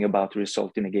something about the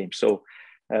result in a game. So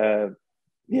as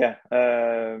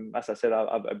I said,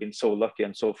 I've been so lucky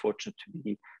and so fortunate to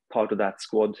be part of that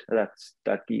squad, that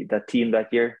team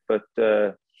that year. But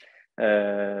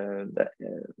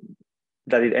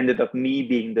that it ended up me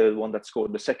being the one that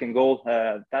scored the second goal,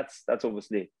 that's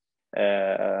obviously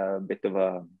a bit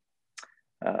of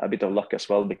luck as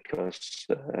well, because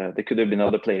there could have been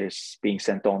other players being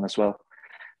sent on as well.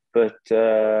 But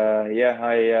I'm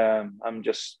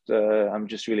just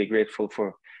really grateful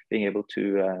for being able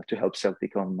to help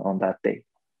Celtic on that day.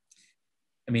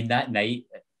 I mean, that night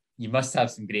you must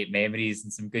have some great memories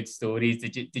and some good stories.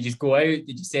 Did you go out?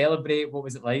 Did you celebrate? What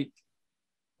was it like?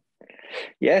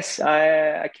 Yes,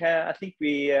 I think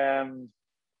we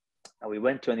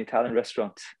went to an Italian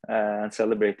restaurant and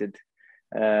celebrated.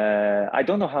 I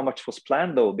don't know how much was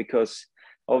planned though, because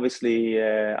obviously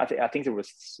I think there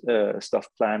was stuff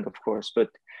planned, of course, but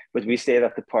we stayed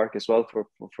at the park as well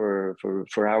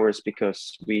for hours,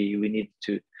 because we needed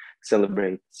to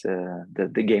celebrate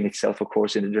the game itself, of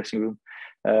course, in the dressing room.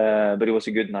 But it was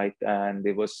a good night, and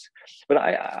it was. But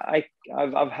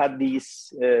I've had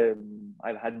these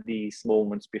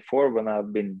moments before when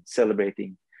I've been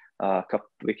celebrating a cup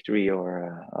victory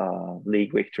or a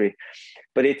league victory,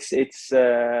 but it's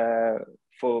for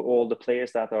all the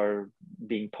players that are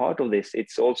being part of this.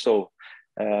 It's also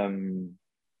there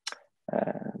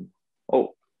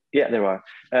are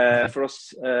for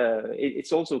us.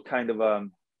 It's also kind of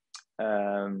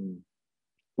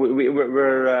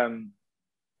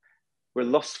we're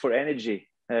lost for energy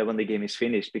when the game is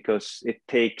finished, because it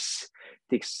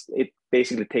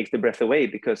basically takes the breath away,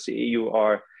 because you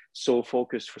are so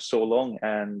focused for so long,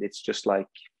 and it's just like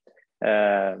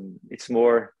it's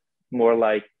more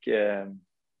like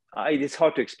it's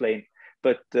hard to explain,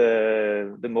 but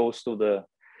the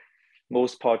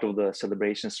most part of the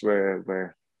celebrations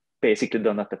were basically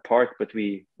done at the park, but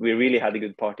we really had a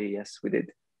good party. Yes, we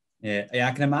did. Yeah,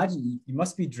 I can imagine you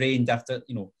must be drained after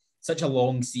such a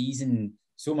long season,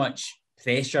 so much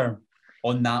pressure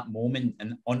on that moment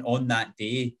and on that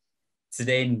day to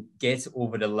then get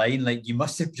over the line. Like, you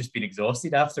must have just been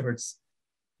exhausted afterwards.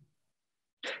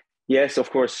 Yes, of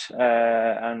course,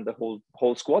 and the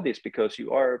whole squad is, because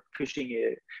you are pushing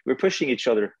it. We're pushing each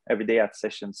other every day at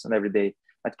sessions and every day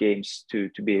at games to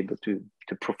be able to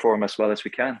perform as well as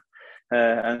we can.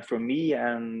 And for me,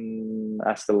 and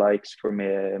as the likes for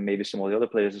me, maybe some of the other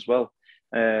players as well,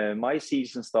 my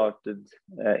season started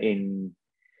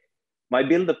my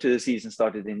build-up to the season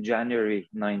started in January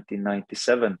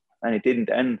 1997, and it didn't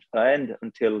end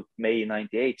until May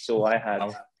 98. So I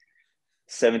had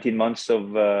 17 months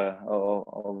of a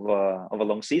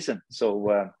long season.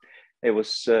 So it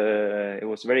was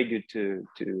very good to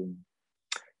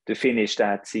finish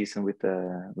that season with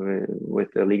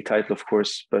the league title, of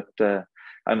course. But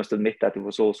I must admit that it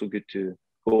was also good to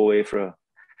go away for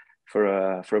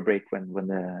a break when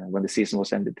the season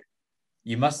was ended.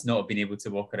 You must not have been able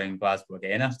to walk around Glasgow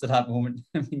again after that moment.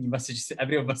 I mean,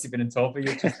 everyone must have been on top of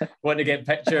you, just wanting to get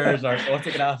pictures or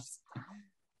autographs.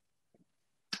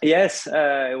 Yes,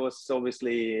 it was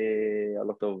obviously a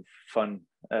lot of fun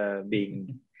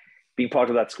being part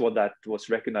of that squad that was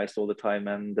recognized all the time.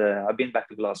 And I've been back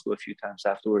to Glasgow a few times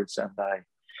afterwards, and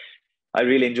I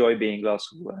really enjoy being in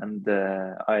Glasgow, and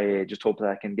I just hope that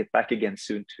I can get back again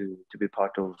soon to be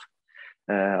part of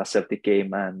a Celtic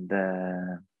game, and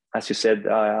as you said,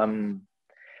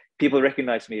 people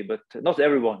recognize me, but not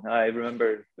everyone. I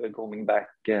remember going back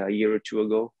a year or two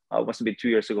ago. It must have been 2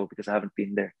 years ago because I haven't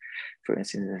been there for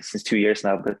instance since 2 years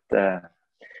now. But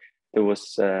there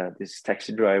was this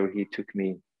taxi driver. He took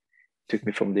me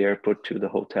from the airport to the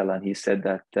hotel, and he said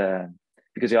that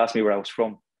because he asked me where I was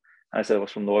from, and I said I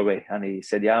was from Norway, and he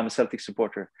said, "Yeah, I'm a Celtic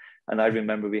supporter." And I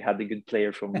remember we had a good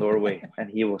player from Norway, and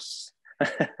he was.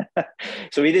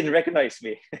 So he didn't recognize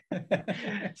me.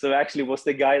 So actually, it was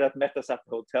the guy that met us at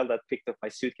the hotel that picked up my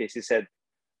suitcase. He said,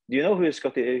 "Do you know who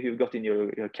got in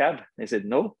your cab?" And I said,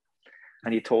 "No."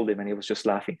 And he told him, and he was just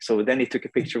laughing. So then he took a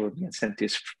picture with me and sent to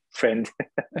his friend.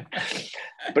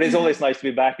 But it's always nice to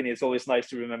be back, and it's always nice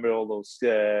to remember all those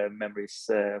memories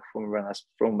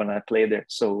from when I played there.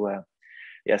 So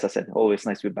yes, I said, always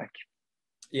nice to be back.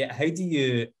 Yeah, how do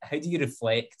you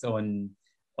reflect on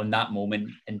that moment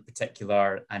in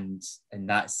particular, and in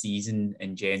that season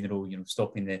in general? You know,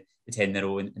 stopping the 10 in a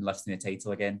row and lifting the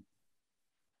title again.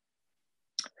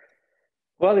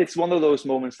 Well, it's one of those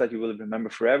moments that you will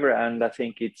remember forever, and I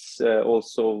think it's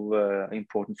also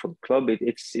important for the club.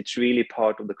 It's really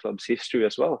part of the club's history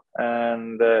as well.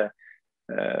 And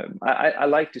I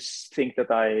like to think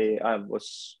that I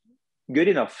was good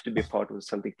enough to be part of the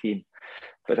Celtic team.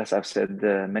 But as I've said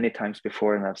many times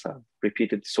before, and as I've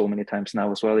repeated so many times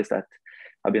now as well, is that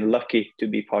I've been lucky to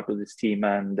be part of this team,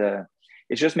 and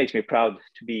it just makes me proud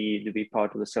to be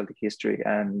part of the Celtic history.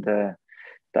 And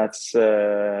that's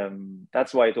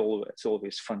why it's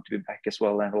always fun to be back as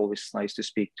well, and always nice to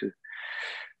speak to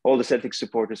all the Celtic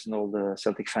supporters and all the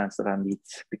Celtic fans that I meet,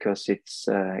 because it's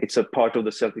a part of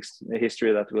the Celtic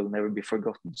history that will never be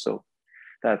forgotten. So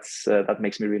that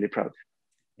makes me really proud.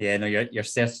 Yeah, no, you're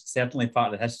certainly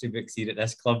part of the history books here at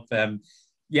this club.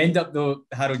 You end up though,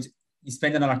 Harald, you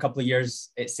spend another couple of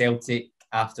years at Celtic.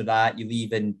 After that, you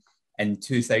leave in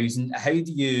 2000. How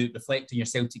do you reflect on your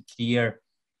Celtic career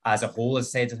as a whole? As I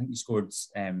said, I think you scored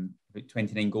about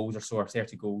 29 goals or so, or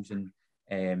 30 goals in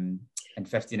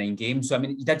 59 games. So, I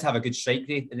mean, you did have a good strike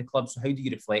rate in the club. So how do you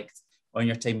reflect on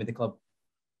your time with the club?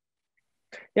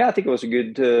 Yeah, I think it was a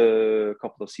good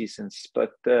couple of seasons,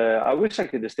 but I wish I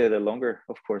could have stayed there longer,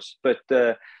 of course. But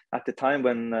at the time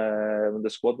when the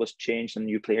squad was changed and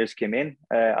new players came in,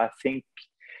 I think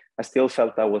I still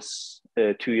felt I was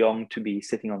too young to be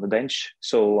sitting on the bench.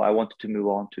 So I wanted to move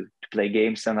on to play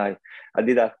games, and I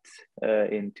did that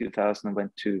in 2000. I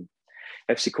went to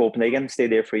FC Copenhagen,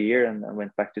 stayed there for a year, and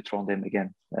went back to Trondheim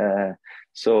again.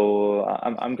 So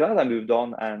I'm glad I moved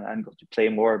on and got to play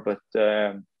more, but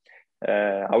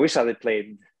I wish I had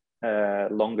played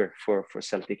longer for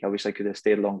Celtic. I wish I could have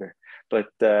stayed longer. But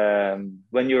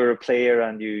when you're a player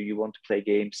and you want to play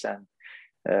games, and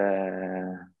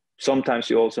sometimes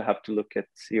you also have to look at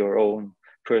your own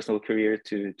personal career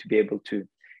to be able to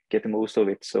get the most of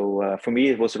it. So for me,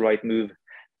 it was the right move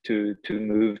to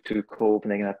move to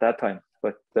Copenhagen at that time.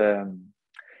 But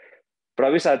I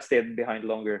wish I had stayed behind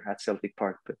longer at Celtic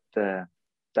Park. But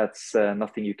that's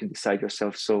nothing you can decide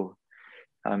yourself. So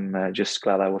I'm just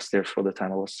glad I was there for the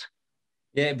time I was.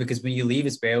 Yeah, because when you leave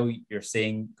as well, you're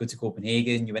saying go to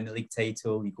Copenhagen, you win the league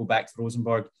title, you go back to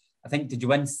Rosenborg. I think, did you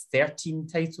win 13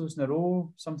 titles in a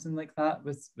row, something like that,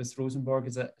 with Rosenborg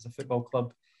as a football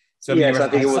club? So yes, I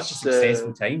think it was such a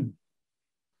successful time.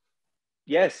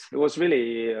 Yes, it was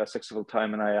really a successful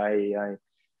time, and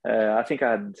I think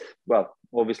I had, well,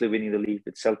 obviously winning the league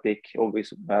with Celtic,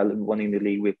 always winning the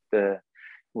league with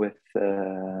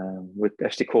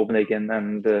FC Copenhagen,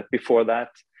 and before that,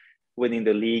 winning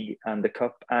the league and the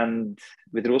cup, and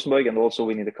with Rosenborg, and also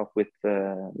winning the cup with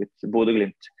Bodø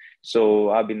Glimt. So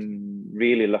I've been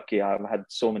really lucky. I've had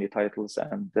so many titles,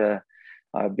 and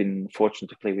I've been fortunate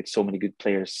to play with so many good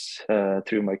players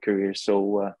through my career.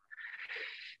 So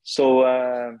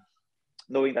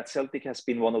knowing that Celtic has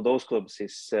been one of those clubs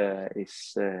is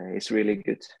really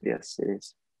good. Yes, it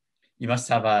is. You must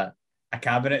have a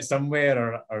cabinet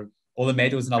somewhere, or all the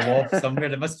medals in a loft somewhere.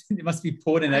 They must be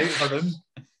pouring out of a room.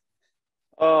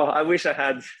 Oh, I wish I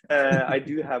had. I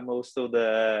do have most of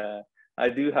the.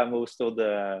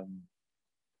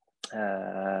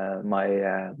 My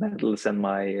medals and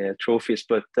my trophies,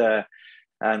 but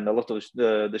and a lot of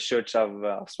the shirts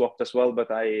I've swapped as well. But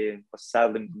I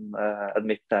sadly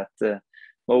admit that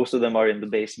most of them are in the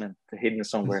basement, hidden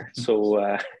somewhere.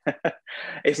 So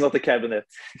it's not a cabinet.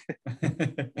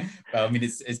 Well, I mean,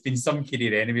 it's been some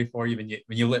career anyway for you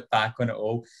when you look back on it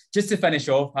all. Just to finish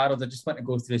off, Harald, I just want to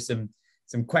go through some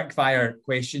quick fire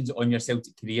questions on your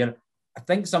Celtic career. I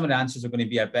think some of the answers are going to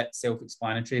be a bit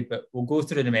self-explanatory, but we'll go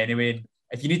through them anyway.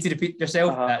 If you need to repeat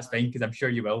yourself, that's fine, because I'm sure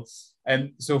you will.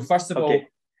 So first of all,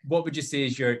 what would you say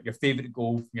is your favourite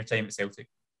goal from your time at Celtic?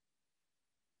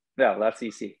 Yeah, that's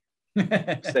easy.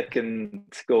 Second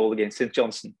goal against St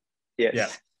Johnstone. Yes. Yeah.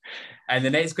 And the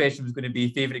next question was going to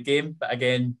be favourite game, but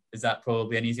again, is that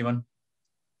probably an easy one?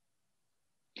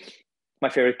 My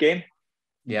favourite game?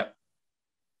 Yeah.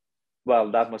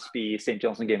 Well, that must be St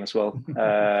Johnstone game as well,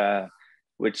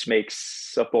 which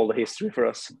makes up all the history for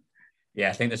us. Yeah,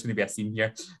 I think there's going to be a theme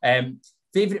here.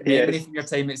 Favourite memory from your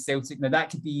time at Celtic? Now, that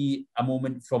could be a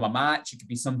moment from a match. It could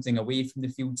be something away from the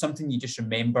field, something you just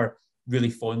remember really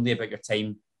fondly about your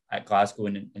time at Glasgow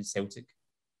and Celtic.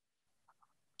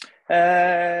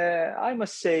 I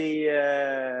must say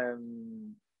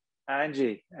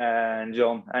Angie and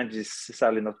John. Angie's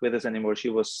sadly not with us anymore. She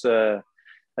was the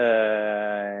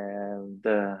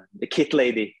kit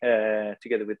lady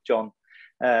together with John.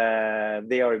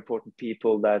 They are important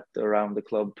people that around the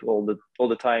club all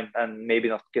the time, and maybe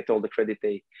not get all the credit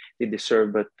they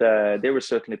deserve, but they were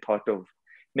certainly part of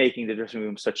making the dressing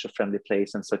room such a friendly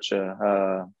place and such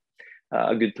a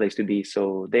good place to be.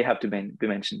 So they have to be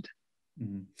mentioned.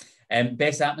 Mm-hmm.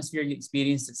 Best atmosphere you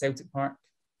experienced at Celtic Park?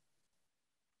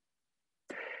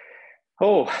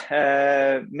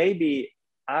 Maybe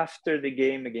after the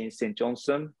game against St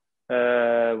Johnstone,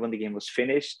 when the game was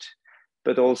finished,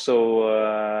 but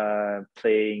also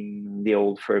playing the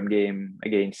Old Firm game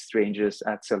against Rangers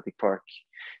at Celtic Park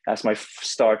as my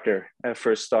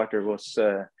first starter was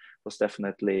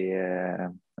definitely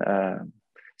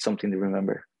something to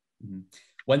remember. Mm-hmm.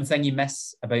 One thing you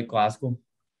miss about Glasgow?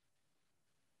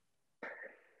 I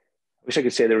wish I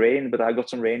could say the rain, but I got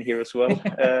some rain here as well.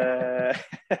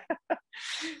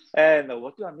 No,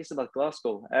 what do I miss about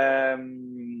Glasgow? I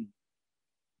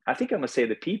think I must say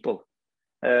the people,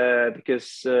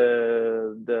 because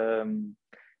the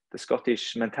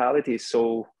Scottish mentality is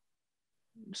so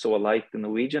alike the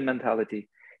Norwegian mentality.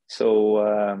 So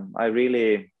I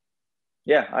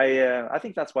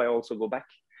think that's why I also go back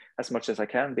as much as I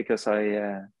can, because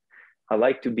I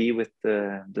like to be with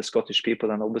the Scottish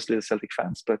people and obviously the Celtic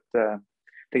fans. But I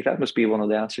think that must be one of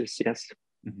the answers, yes.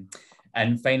 Mm-hmm.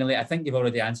 And finally, I think you've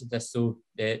already answered this. So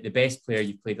the best player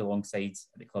you've played alongside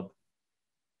at the club?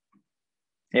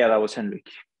 Yeah, that was Henrik,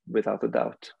 without a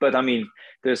doubt. But I mean,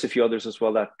 there's a few others as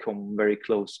well that come very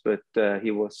close. But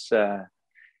he was a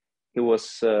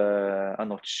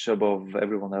notch above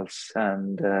everyone else,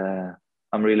 and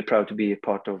I'm really proud to be a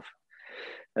part of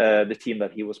the team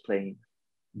that he was playing.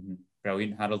 Mm-hmm.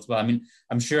 Brilliant, Harald. Well, I mean,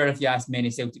 I'm sure if you ask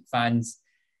many Celtic fans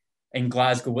in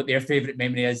Glasgow what their favourite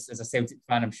memory is as a Celtic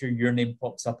fan, I'm sure your name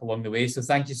pops up along the way. So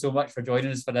thank you so much for joining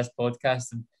us for this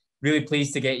podcast. I'm really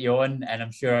pleased to get you on, and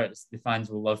I'm sure the fans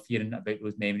will love hearing about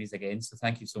those memories again. So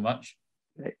thank you so much.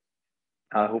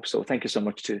 I hope so. Thank you so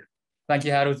much too. Thank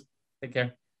you, Harald. Take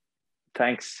care.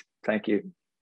 Thanks. Thank you.